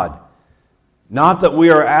toward God. Not that we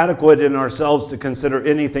are adequate in ourselves to consider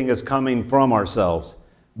anything as coming from ourselves,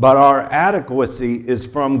 but our adequacy is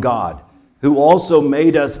from God, who also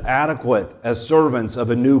made us adequate as servants of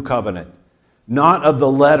a new covenant. Not of the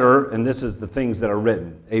letter, and this is the things that are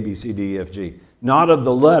written, A, B, C, D, E, F, G. Not of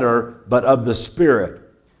the letter, but of the Spirit.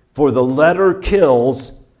 For the letter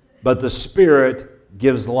kills, but the Spirit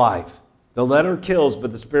gives life. The letter kills,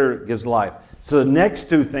 but the Spirit gives life. So the next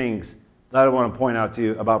two things that I want to point out to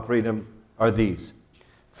you about freedom are these.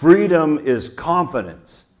 Freedom is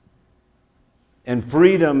confidence, and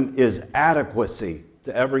freedom is adequacy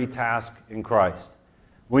to every task in Christ.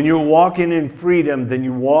 When you're walking in freedom, then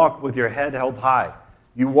you walk with your head held high.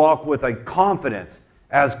 You walk with a confidence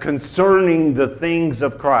as concerning the things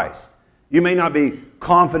of Christ. You may not be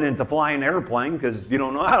confident to fly an airplane because you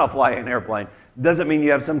don't know how to fly an airplane. It doesn't mean you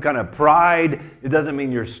have some kind of pride. It doesn't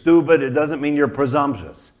mean you're stupid. It doesn't mean you're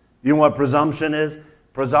presumptuous. You know what presumption is?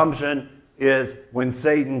 Presumption is when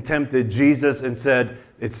Satan tempted Jesus and said,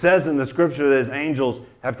 it says in the scripture that his angels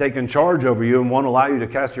have taken charge over you and won't allow you to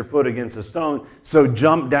cast your foot against a stone, so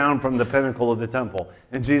jump down from the pinnacle of the temple.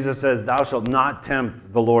 And Jesus says, thou shalt not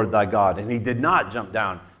tempt the Lord thy God. And he did not jump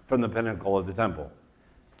down from the pinnacle of the temple.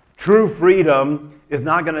 True freedom is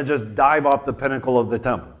not going to just dive off the pinnacle of the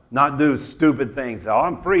temple, not do stupid things. Oh,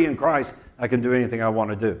 I'm free in Christ. I can do anything I want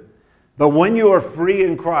to do. But when you are free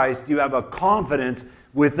in Christ, you have a confidence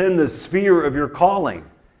within the sphere of your calling,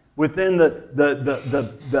 within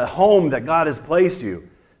the home that God has placed you,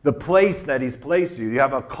 the place that He's placed you. You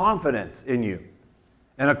have a confidence in you.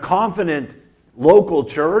 And a confident local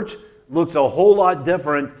church looks a whole lot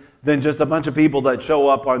different than just a bunch of people that show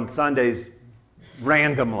up on Sundays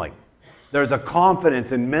randomly. There's a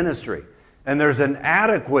confidence in ministry. And there's an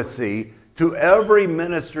adequacy to every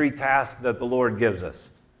ministry task that the Lord gives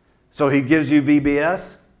us. So He gives you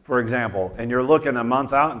VBS, for example, and you're looking a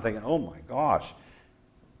month out and thinking, oh my gosh.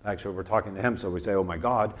 Actually, we're talking to Him, so we say, oh my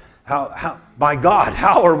God. My God,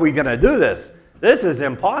 how are we going to do this? This is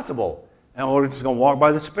impossible. And we're just going to walk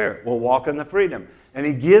by the Spirit. We'll walk in the freedom. And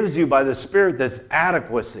He gives you by the Spirit this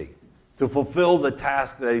adequacy to fulfill the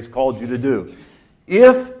task that He's called you to do.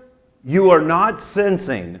 If you are not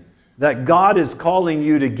sensing that God is calling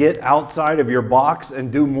you to get outside of your box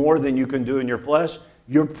and do more than you can do in your flesh,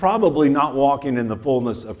 you're probably not walking in the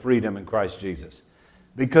fullness of freedom in Christ Jesus.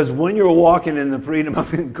 Because when you're walking in the freedom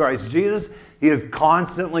of in Christ Jesus, He is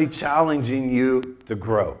constantly challenging you to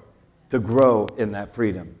grow in that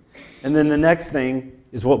freedom. And then the next thing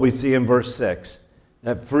is what we see in verse 6,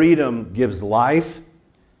 that freedom gives life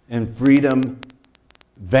and freedom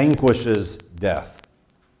vanquishes death.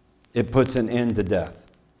 It puts an end to death.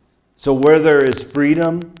 So where there is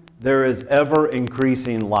freedom, there is ever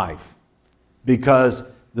increasing life.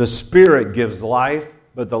 Because the Spirit gives life,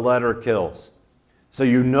 but the letter kills. So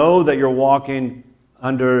you know that you're walking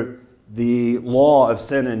under the law of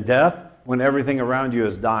sin and death when everything around you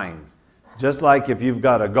is dying. Just like if you've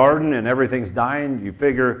got a garden and everything's dying, you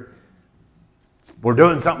figure, we're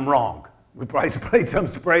doing something wrong. We probably sprayed some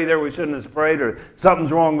spray there we shouldn't have sprayed, or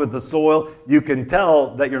something's wrong with the soil. You can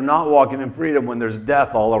tell that you're not walking in freedom when there's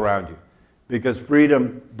death all around you. Because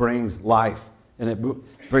freedom brings life, and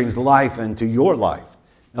it brings life into your life.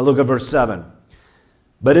 Now look at verse 7.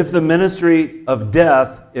 But if the ministry of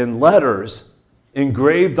death in letters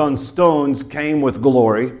engraved on stones came with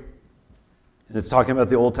glory, and it's talking about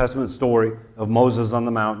the Old Testament story of Moses on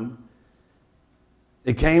the mountain,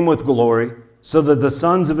 it came with glory, so that the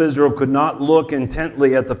sons of Israel could not look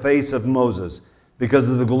intently at the face of Moses because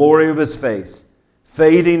of the glory of his face,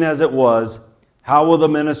 fading as it was. How will the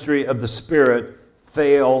ministry of the Spirit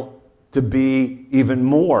fail to be even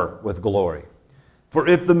more with glory? For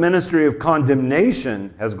if the ministry of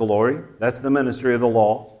condemnation has glory, that's the ministry of the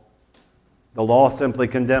law. The law simply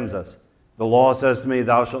condemns us. The law says to me,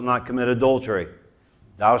 thou shalt not commit adultery.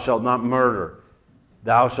 Thou shalt not murder.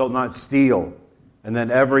 Thou shalt not steal. And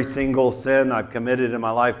then every single sin I've committed in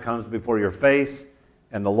my life comes before your face,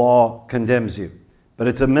 and the law condemns you. But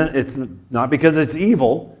it's not because it's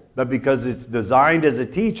evil, but because it's designed as a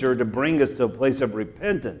teacher to bring us to a place of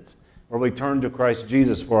repentance, where we turn to Christ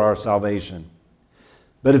Jesus for our salvation.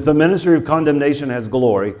 But if the ministry of condemnation has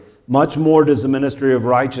glory, much more does the ministry of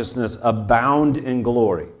righteousness abound in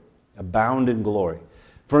glory. Abound in glory.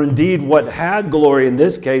 For indeed, what had glory in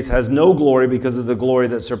this case has no glory because of the glory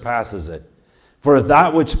that surpasses it. For if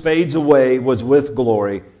that which fades away was with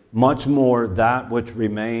glory, much more that which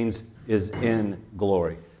remains is in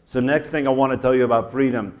glory. So next thing I want to tell you about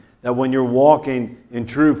freedom, that when you're walking in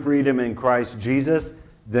true freedom in Christ Jesus,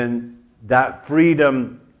 then that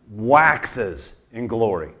freedom waxes in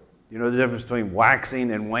glory. You know the difference between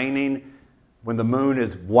waxing and waning? When the moon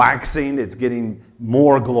is waxing, it's getting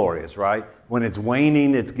more glorious, right? When it's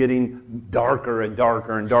waning, it's getting darker and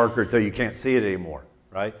darker and darker until you can't see it anymore,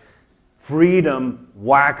 right? Freedom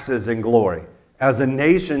waxes in glory. As a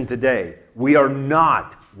nation today, we are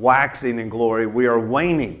not waxing in glory, we are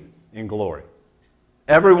waning in glory.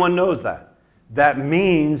 Everyone knows that. That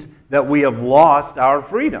means that we have lost our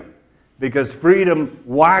freedom, because freedom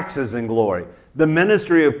waxes in glory. The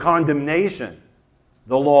ministry of condemnation,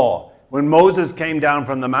 the law. When Moses came down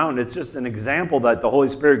from the mountain, it's just an example that the Holy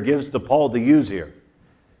Spirit gives to Paul to use here.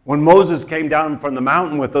 When Moses came down from the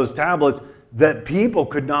mountain with those tablets, that people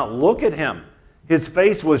could not look at him. His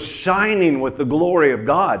face was shining with the glory of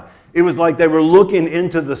God. It was like they were looking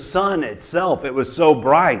into the sun itself. It was so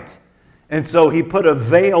bright. And so he put a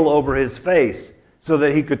veil over his face so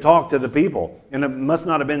that he could talk to the people. And it must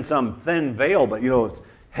not have been some thin veil, but it's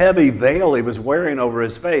heavy veil he was wearing over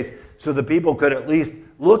his face so the people could at least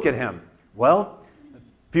look at him. Well,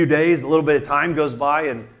 a few days, a little bit of time goes by,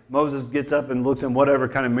 and Moses gets up and looks in whatever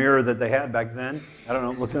kind of mirror that they had back then. I don't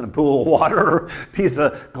know, looks in a pool of water or a piece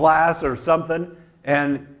of glass or something.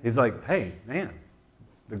 And he's like, hey, man,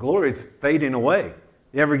 the glory's fading away.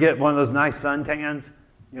 You ever get one of those nice suntans?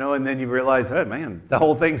 And then you realize, hey, man, the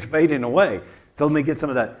whole thing's fading away. So let me get some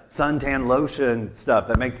of that suntan lotion stuff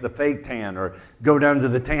that makes the fake tan, or go down to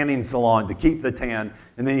the tanning salon to keep the tan.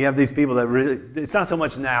 And then you have these people that really, it's not so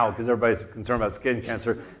much now because everybody's concerned about skin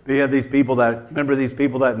cancer, but you have these people that, remember these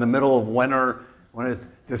people that in the middle of winter when it's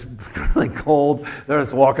just really cold, they're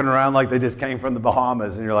just walking around like they just came from the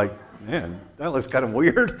Bahamas, and you're like, man, that looks kind of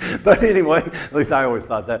weird. But anyway, at least I always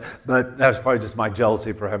thought that. But that's probably just my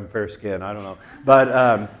jealousy for having fair skin. I don't know.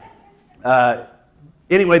 But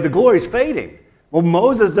anyway, the glory's fading. Well,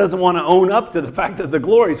 Moses doesn't want to own up to the fact that the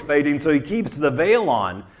glory's fading, so he keeps the veil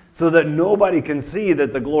on so that nobody can see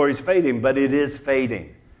that the glory's fading, but it is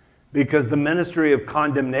fading. Because the ministry of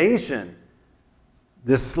condemnation,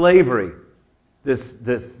 this slavery,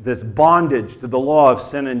 this bondage to the law of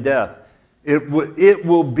sin and death, it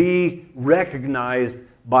will be recognized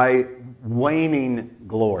by waning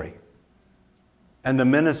glory. And the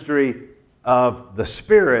ministry of the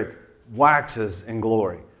Spirit waxes in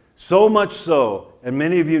glory. So much so, and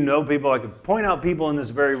many of you know people, I could point out people in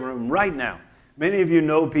this very room right now. Many of you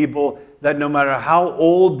know people that no matter how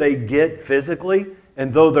old they get physically,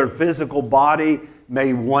 and though their physical body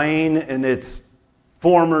may wane in its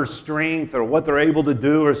former strength or what they're able to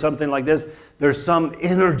do or something like this, there's some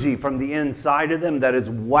energy from the inside of them that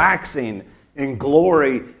is waxing in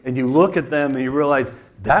glory, and you look at them and you realize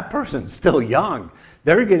that person's still young.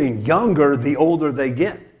 They're getting younger the older they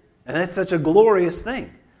get. And that's such a glorious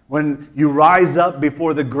thing. When you rise up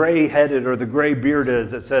before the gray-headed or the gray-bearded,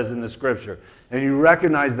 as it says in the Scripture, and you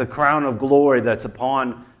recognize the crown of glory that's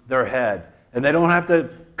upon their head. And they don't have to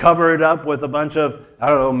cover it up with a bunch of,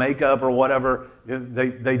 makeup or whatever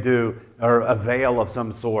they do, or a veil of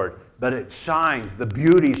some sort. But it shines, the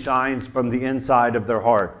beauty shines from the inside of their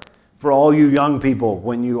heart. For all you young people,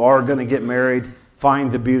 when you are going to get married,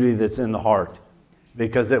 find the beauty that's in the heart,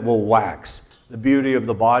 because it will wax. The beauty of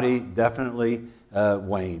the body definitely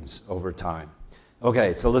wanes over time.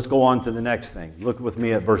 Okay, so let's go on to the next thing. Look with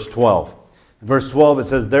me at verse 12. In verse 12 it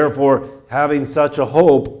says, "Therefore, having such a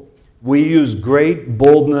hope, we use great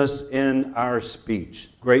boldness in our speech."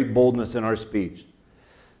 Great boldness in our speech.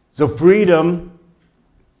 So freedom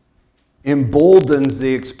emboldens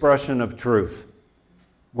the expression of truth.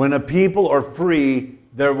 When a people are free,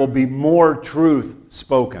 there will be more truth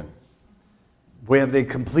spoken. We have the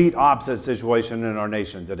complete opposite situation in our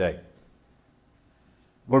nation today.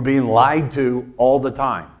 We're being lied to all the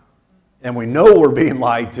time. And we know we're being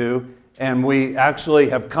lied to, and we actually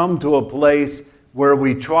have come to a place where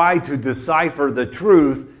we try to decipher the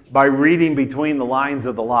truth by reading between the lines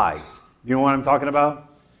of the lies. You know what I'm talking about?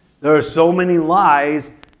 There are so many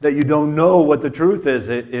lies that you don't know what the truth is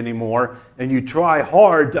anymore, and you try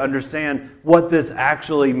hard to understand what this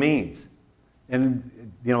actually means. And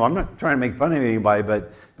I'm not trying to make fun of anybody,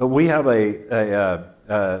 but we have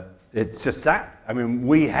it's just sad. I mean,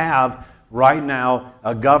 we have right now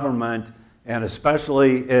a government, and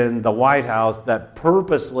especially in the White House, that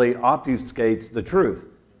purposely obfuscates the truth.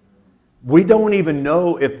 We don't even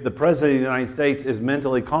know if the President of the United States is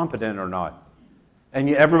mentally competent or not. And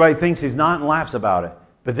everybody thinks he's not and laughs about it.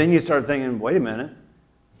 But then you start thinking, wait a minute,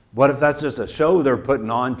 what if that's just a show they're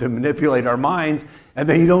putting on to manipulate our minds, and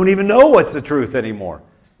then you don't even know what's the truth anymore?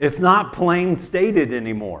 It's not plain stated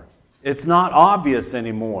anymore. It's not obvious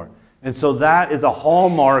anymore. And so that is a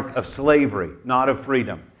hallmark of slavery, not of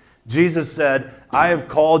freedom. Jesus said, "I have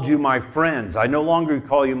called you my friends. I no longer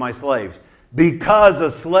call you my slaves." Because a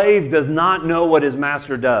slave does not know what his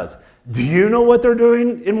master does. Do you know what they're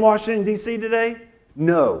doing in Washington, D.C. today?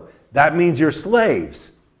 No. That means you're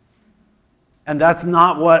slaves. And that's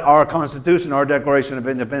not what our Constitution, our Declaration of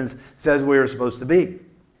Independence says we are supposed to be.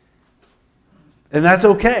 And that's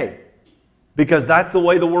okay. Because that's the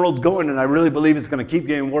way the world's going, and I really believe it's going to keep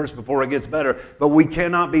getting worse before it gets better. But we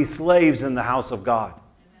cannot be slaves in the house of God.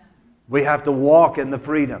 We have to walk in the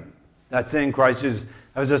freedom that's in Christ Jesus.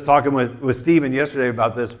 I was just talking with Stephen yesterday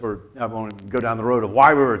about this. I won't go down the road of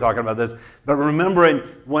why we were talking about this, but remembering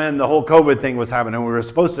when the whole COVID thing was happening, we were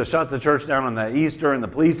supposed to shut the church down on the Easter, and the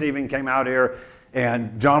police even came out here,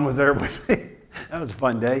 and John was there with me. That was a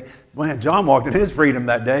fun day. Man, John walked in his freedom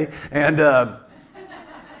that day, and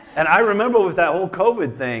I remember with that whole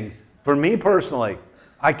COVID thing, for me personally,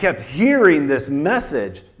 I kept hearing this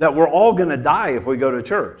message that we're all going to die if we go to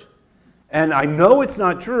church. And I know it's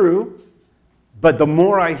not true, but the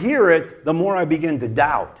more I hear it, the more I begin to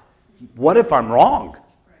doubt. What if I'm wrong?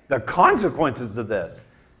 The consequences of this.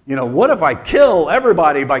 What if I kill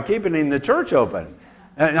everybody by keeping the church open?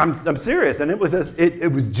 And I'm serious. And it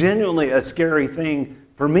was genuinely a scary thing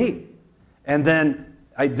for me. And then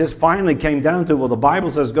I just finally came down to, well, the Bible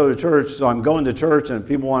says go to church, so I'm going to church, and if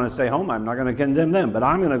people want to stay home, I'm not going to condemn them, but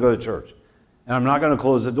I'm going to go to church. And I'm not going to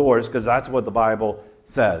close the doors, because that's what the Bible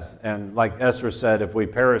says. And like Esther said, if we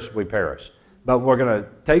perish, we perish. But we're going to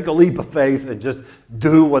take a leap of faith and just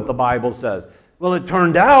do what the Bible says. Well, it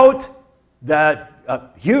turned out that a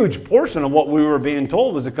huge portion of what we were being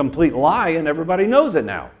told was a complete lie, and everybody knows it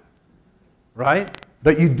now. Right?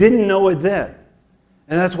 But you didn't know it then.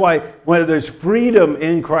 And that's why when there's freedom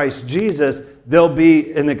in Christ Jesus, there'll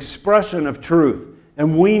be an expression of truth.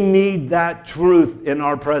 And we need that truth in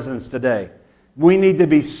our presence today. We need to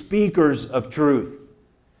be speakers of truth.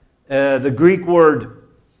 The Greek word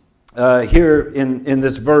here in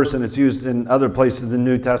this verse, and it's used in other places in the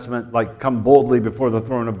New Testament, like come boldly before the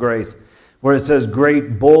throne of grace, where it says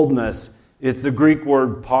great boldness, it's the Greek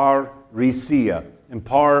word parrhesia. And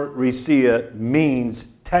parrhesia means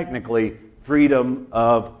technically freedom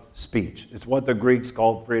of speech. It's what the Greeks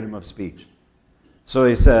called freedom of speech. So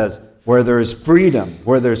he says, where there's freedom,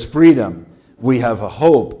 we have a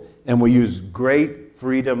hope, and we use great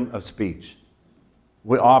freedom of speech.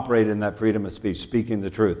 We operate in that freedom of speech, speaking the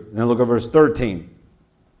truth. And then look at verse 13.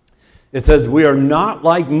 It says, we are not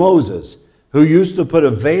like Moses, who used to put a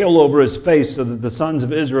veil over his face so that the sons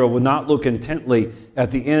of Israel would not look intently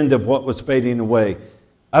at the end of what was fading away.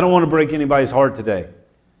 I don't want to break anybody's heart today,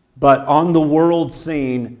 but on the world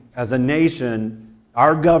scene, as a nation,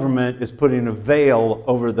 our government is putting a veil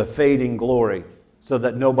over the fading glory so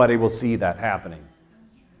that nobody will see that happening.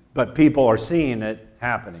 But people are seeing it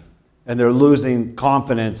happening, and they're losing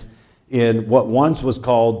confidence in what once was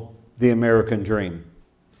called the American dream.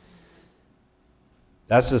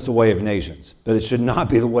 That's just the way of nations, but it should not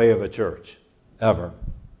be the way of a church, ever.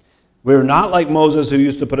 We are not like Moses, who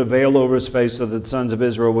used to put a veil over his face so that the sons of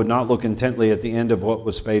Israel would not look intently at the end of what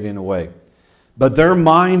was fading away. But their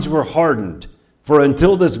minds were hardened, for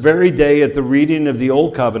until this very day at the reading of the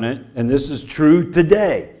Old Covenant, and this is true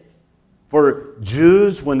today, for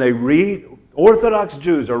Jews, when they read, Orthodox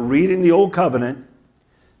Jews are reading the Old Covenant,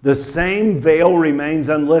 the same veil remains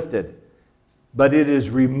unlifted, but it is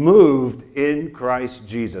removed in Christ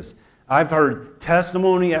Jesus. I've heard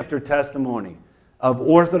testimony after testimony of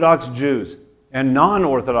Orthodox Jews and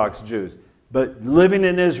non-Orthodox Jews, but living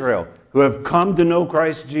in Israel, who have come to know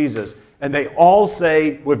Christ Jesus, and they all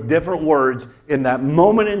say with different words, in that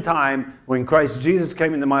moment in time when Christ Jesus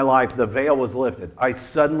came into my life, the veil was lifted. I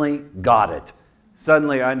suddenly got it.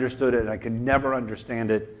 Suddenly I understood it, and I could never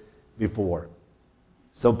understand it before.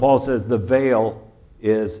 So Paul says the veil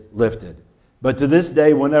is lifted. But to this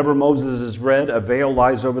day, whenever Moses is read, a veil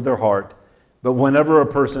lies over their heart. But whenever a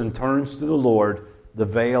person turns to the Lord, the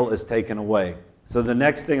veil is taken away. So the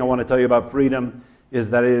next thing I want to tell you about freedom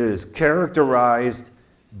is that it is characterized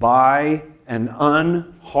by an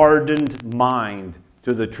unhardened mind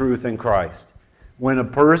to the truth in Christ. When a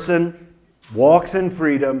person walks in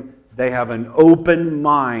freedom, they have an open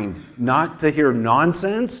mind, not to hear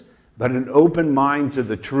nonsense, but an open mind to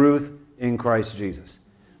the truth in Christ Jesus.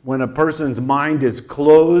 When a person's mind is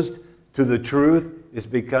closed to the truth, it's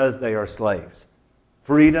because they are slaves.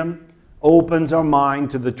 Freedom opens our mind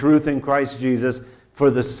to the truth in Christ Jesus for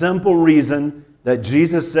the simple reason that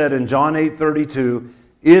Jesus said in John 8:32,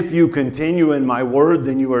 if you continue in my word,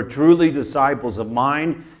 then you are truly disciples of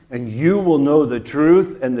mine, and you will know the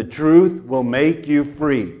truth, and the truth will make you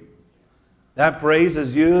free. That phrase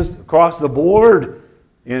is used across the board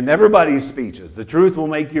in everybody's speeches. The truth will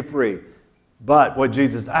make you free. But what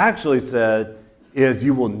Jesus actually said is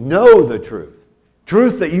you will know the truth.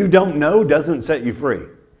 Truth that you don't know doesn't set you free.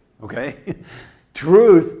 Okay?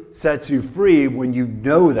 Truth sets you free when you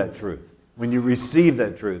know that truth, when you receive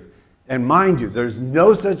that truth. And mind you, there's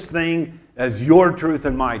no such thing as your truth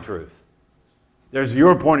and my truth. There's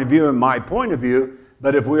your point of view and my point of view,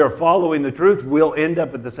 but if we are following the truth, we'll end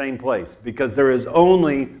up at the same place because there is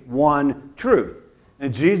only one truth.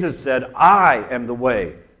 And Jesus said, I am the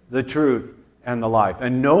way, the truth, and the life.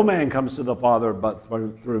 And no man comes to the Father but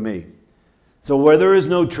through me. So where there is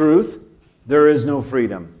no truth, there is no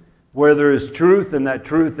freedom. Where there is truth and that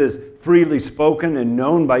truth is freely spoken and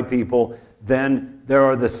known by people, then there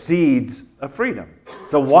are the seeds of freedom.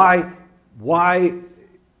 So why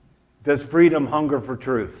does freedom hunger for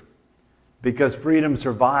truth? Because freedom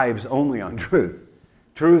survives only on truth.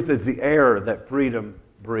 Truth is the air that freedom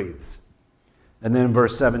breathes. And then in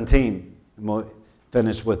verse 17, and we'll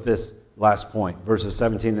finish with this last point, verses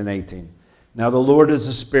 17 and 18. Now the Lord is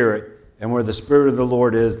a spirit, and where the Spirit of the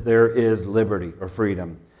Lord is, there is liberty or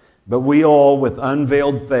freedom. But we all, with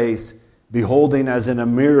unveiled face, beholding as in a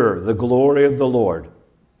mirror the glory of the Lord.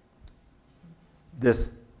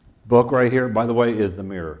 This book right here, by the way, is the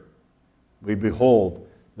mirror. We behold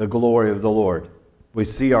the glory of the Lord. We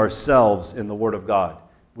see ourselves in the Word of God.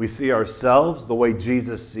 We see ourselves the way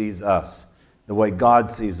Jesus sees us, the way God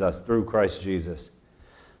sees us through Christ Jesus.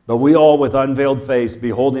 But we all, with unveiled face,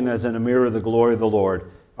 beholding as in a mirror the glory of the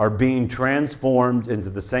Lord, are being transformed into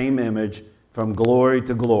the same image from glory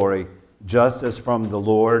to glory, just as from the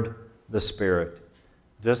Lord the Spirit.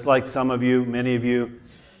 Just like some of you, many of you,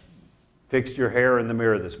 fixed your hair in the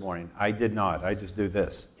mirror this morning. I did not. I just do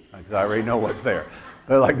this because I already know what's there.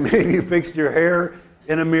 But like maybe you fixed your hair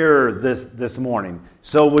in a mirror this morning.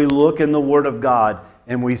 So we look in the Word of God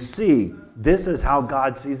and we see this is how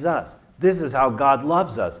God sees us. This is how God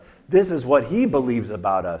loves us. This is what He believes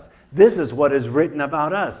about us. This is what is written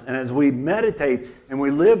about us. And as we meditate and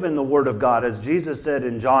we live in the Word of God, as Jesus said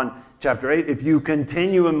in John chapter 8, if you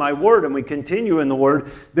continue in my Word and we continue in the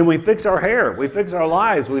Word, then we fix our hair, we fix our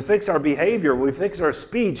lives, we fix our behavior, we fix our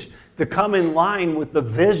speech to come in line with the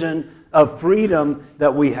vision of freedom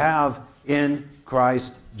that we have in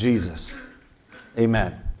Christ Jesus.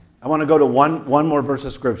 Amen. I want to go to one more verse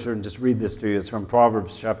of Scripture and just read this to you. It's from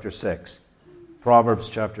Proverbs chapter 6. Proverbs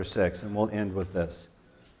chapter 6, and we'll end with this.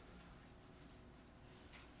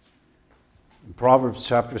 In Proverbs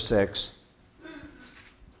chapter 6.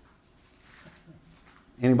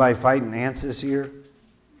 Anybody fighting ants this year?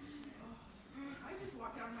 I just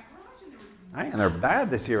walked out of my garage and there was... And they're bad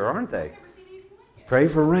this year, aren't they? Pray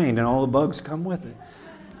for rain and all the bugs come with it.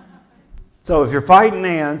 So if you're fighting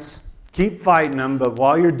ants, keep fighting them, but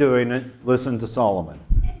while you're doing it, listen to Solomon.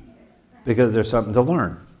 Because there's something to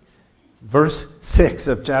learn. Verse 6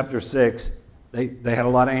 of chapter 6, they had a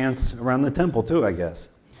lot of ants around the temple too, I guess.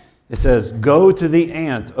 It says, "Go to the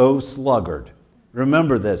ant, O sluggard."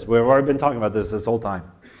 Remember this. We've already been talking about this whole time.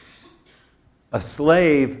 A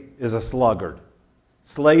slave is a sluggard.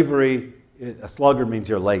 Slavery, a sluggard means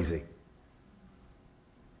you're lazy.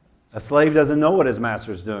 A slave doesn't know what his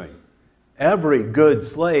master's doing. Every good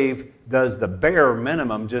slave does the bare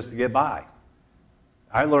minimum just to get by.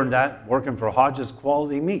 I learned that working for Hodges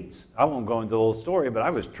Quality Meats. I won't go into the whole story, but I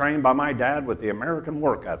was trained by my dad with the American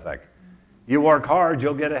work ethic. You work hard,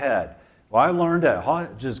 you'll get ahead. Well, I learned at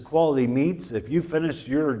Hodges Quality Meats, if you finished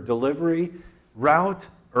your delivery route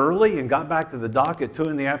early and got back to the dock at 2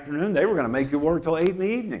 in the afternoon, they were going to make you work till 8 in the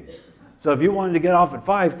evening. So if you wanted to get off at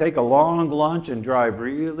 5, take a long lunch and drive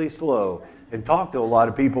really slow and talk to a lot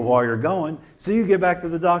of people while you're going, so you get back to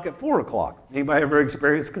the dock at 4 o'clock. Anybody ever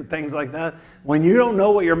experienced things like that? When you don't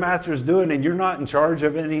know what your master's doing and you're not in charge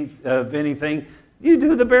of anything, you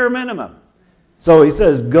do the bare minimum. So he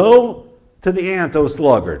says, "Go to the ant, O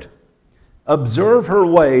sluggard. Observe her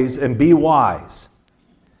ways and be wise,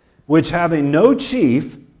 which having no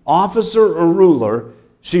chief, officer, or ruler,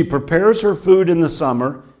 she prepares her food in the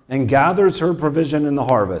summer and gathers her provision in the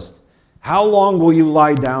harvest. How long will you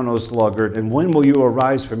lie down, O sluggard, and when will you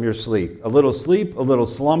arise from your sleep? A little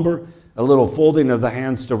slumber, a little folding of the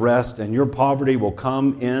hands to rest, and your poverty will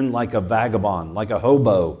come in like a vagabond, like a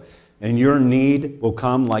hobo, and your need will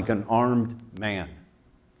come like an armed man."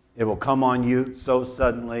 It will come on you so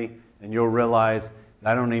suddenly, and you'll realize,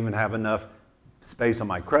 I don't even have enough space on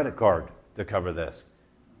my credit card to cover this,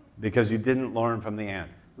 because you didn't learn from the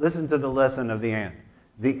ant. Listen to the lesson of the ant.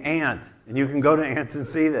 The ant, and you can go to ants and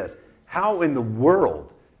see this. How in the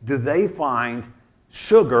world do they find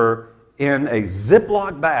sugar in a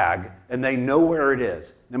Ziploc bag and they know where it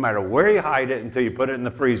is, no matter where you hide it until you put it in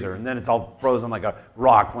the freezer, and then it's all frozen like a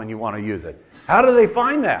rock when you want to use it? How do they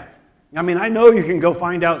find that? I mean, I know you can go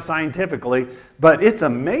find out scientifically, but it's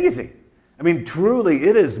amazing. I mean, truly,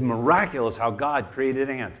 it is miraculous how God created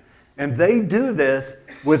ants. And they do this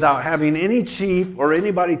without having any chief or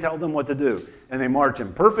anybody tell them what to do. And they march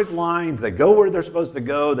in perfect lines. They go where they're supposed to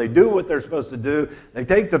go. They do what they're supposed to do. They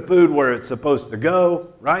take the food where it's supposed to go,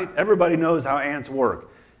 right? Everybody knows how ants work.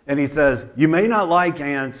 And he says, you may not like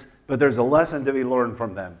ants, but there's a lesson to be learned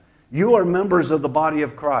from them. You are members of the body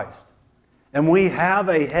of Christ. And we have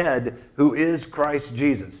a head who is Christ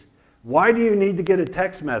Jesus. Why do you need to get a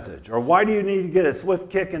text message? Or why do you need to get a swift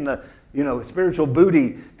kick in the spiritual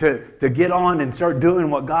booty to get on and start doing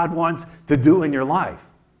what God wants to do in your life?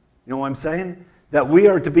 You know what I'm saying? That we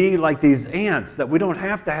are to be like these ants, that we don't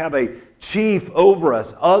have to have a chief over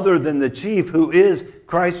us other than the chief who is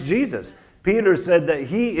Christ Jesus. Peter said that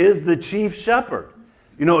he is the chief shepherd.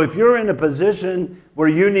 You know, if you're in a position where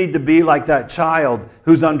you need to be like that child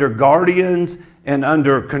who's under guardians and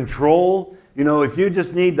under control, if you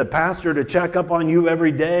just need the pastor to check up on you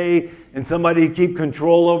every day and somebody to keep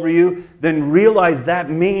control over you, then realize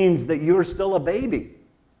that means that you're still a baby.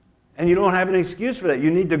 And you don't have an excuse for that.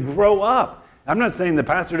 You need to grow up. I'm not saying the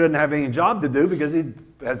pastor doesn't have any job to do, because he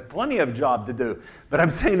has plenty of job to do. But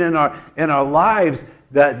I'm saying in our lives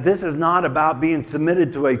that this is not about being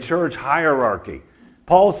submitted to a church hierarchy.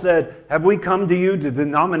 Paul said, have we come to you to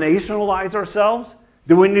denominationalize ourselves?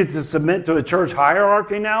 Do we need to submit to a church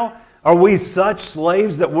hierarchy now? Are we such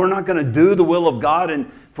slaves that we're not going to do the will of God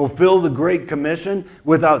and fulfill the Great Commission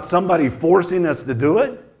without somebody forcing us to do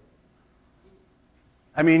it?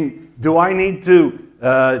 I mean, do I need to,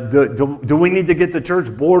 do we need to get the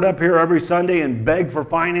church board up here every Sunday and beg for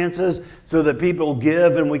finances so that people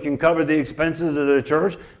give and we can cover the expenses of the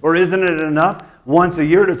church? Or isn't it enough once a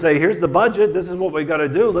year to say, here's the budget, this is what we got to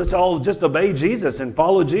do. Let's all just obey Jesus and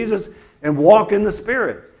follow Jesus and walk in the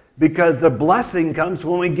Spirit. Because the blessing comes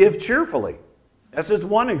when we give cheerfully. That's just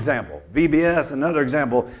one example. VBS, another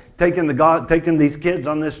example. Taking these kids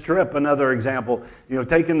on this trip, another example.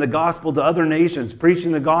 Taking the gospel to other nations,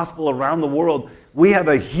 preaching the gospel around the world. We have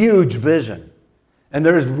a huge vision, and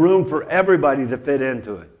there's room for everybody to fit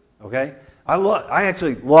into it. Okay? I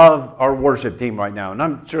actually love our worship team right now, and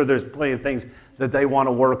I'm sure there's plenty of things that they want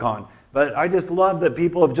to work on. But I just love that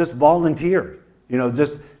people have just volunteered.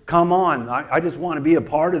 Just come on. I just want to be a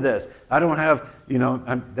part of this. I don't have,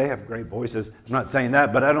 they have great voices. I'm not saying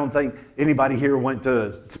that, but I don't think anybody here went to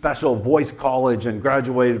a special voice college and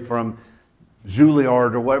graduated from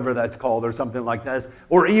Juilliard or whatever that's called or something like that.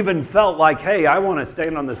 Or even felt like, hey, I want to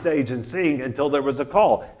stand on the stage and sing until there was a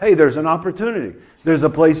call. Hey, there's an opportunity. There's a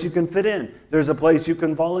place you can fit in. There's a place you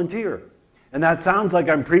can volunteer. And that sounds like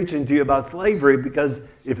I'm preaching to you about slavery, because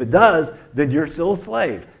if it does, then you're still a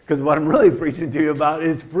slave. Because what I'm really preaching to you about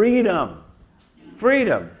is freedom.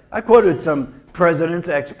 Freedom. I quoted some presidents,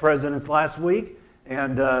 ex-presidents last week,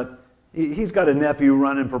 and he's got a nephew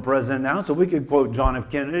running for president now, so we could quote John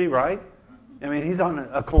F. Kennedy, right? I mean, he's on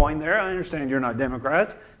a coin there. I understand you're not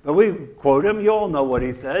Democrats, but we quote him. You all know what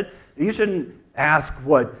he said. You shouldn't ask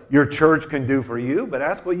what your church can do for you, but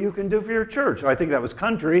ask what you can do for your church. I think that was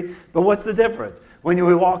country, but what's the difference? When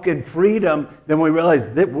we walk in freedom, then we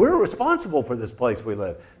realize that we're responsible for this place we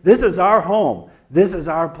live. This is our home. This is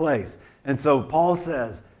our place. And so Paul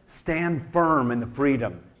says, stand firm in the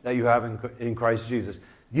freedom that you have in Christ Jesus.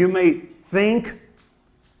 You may think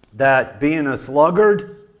that being a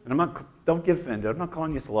sluggard, and don't get offended, I'm not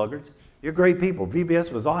calling you sluggards. You're great people. VBS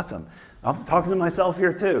was awesome. I'm talking to myself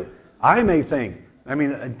here too. I may think,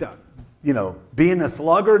 being a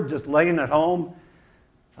sluggard, just laying at home,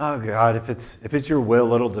 oh God, if it's your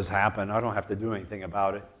will, it'll just happen. I don't have to do anything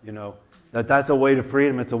about it. That's a way to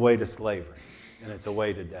freedom, it's a way to slavery, and it's a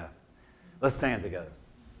way to death. Let's stand together.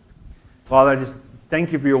 Father, I just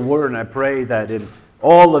thank you for your word, and I pray that in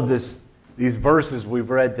all of these verses we've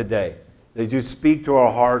read today, that you speak to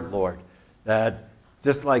our heart, Lord, that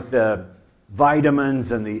just like the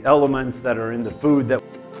vitamins and the elements that are in the food that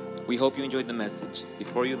we hope you enjoyed the message.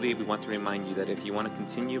 Before you leave, we want to remind you that if you want to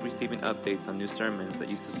continue receiving updates on new sermons, that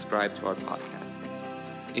you subscribe to our podcast.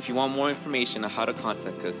 If you want more information on how to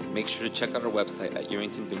contact us, make sure to check out our website at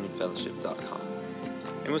UrringtonVineyardFellowship.com.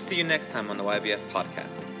 And we'll see you next time on the YVF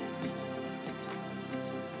podcast.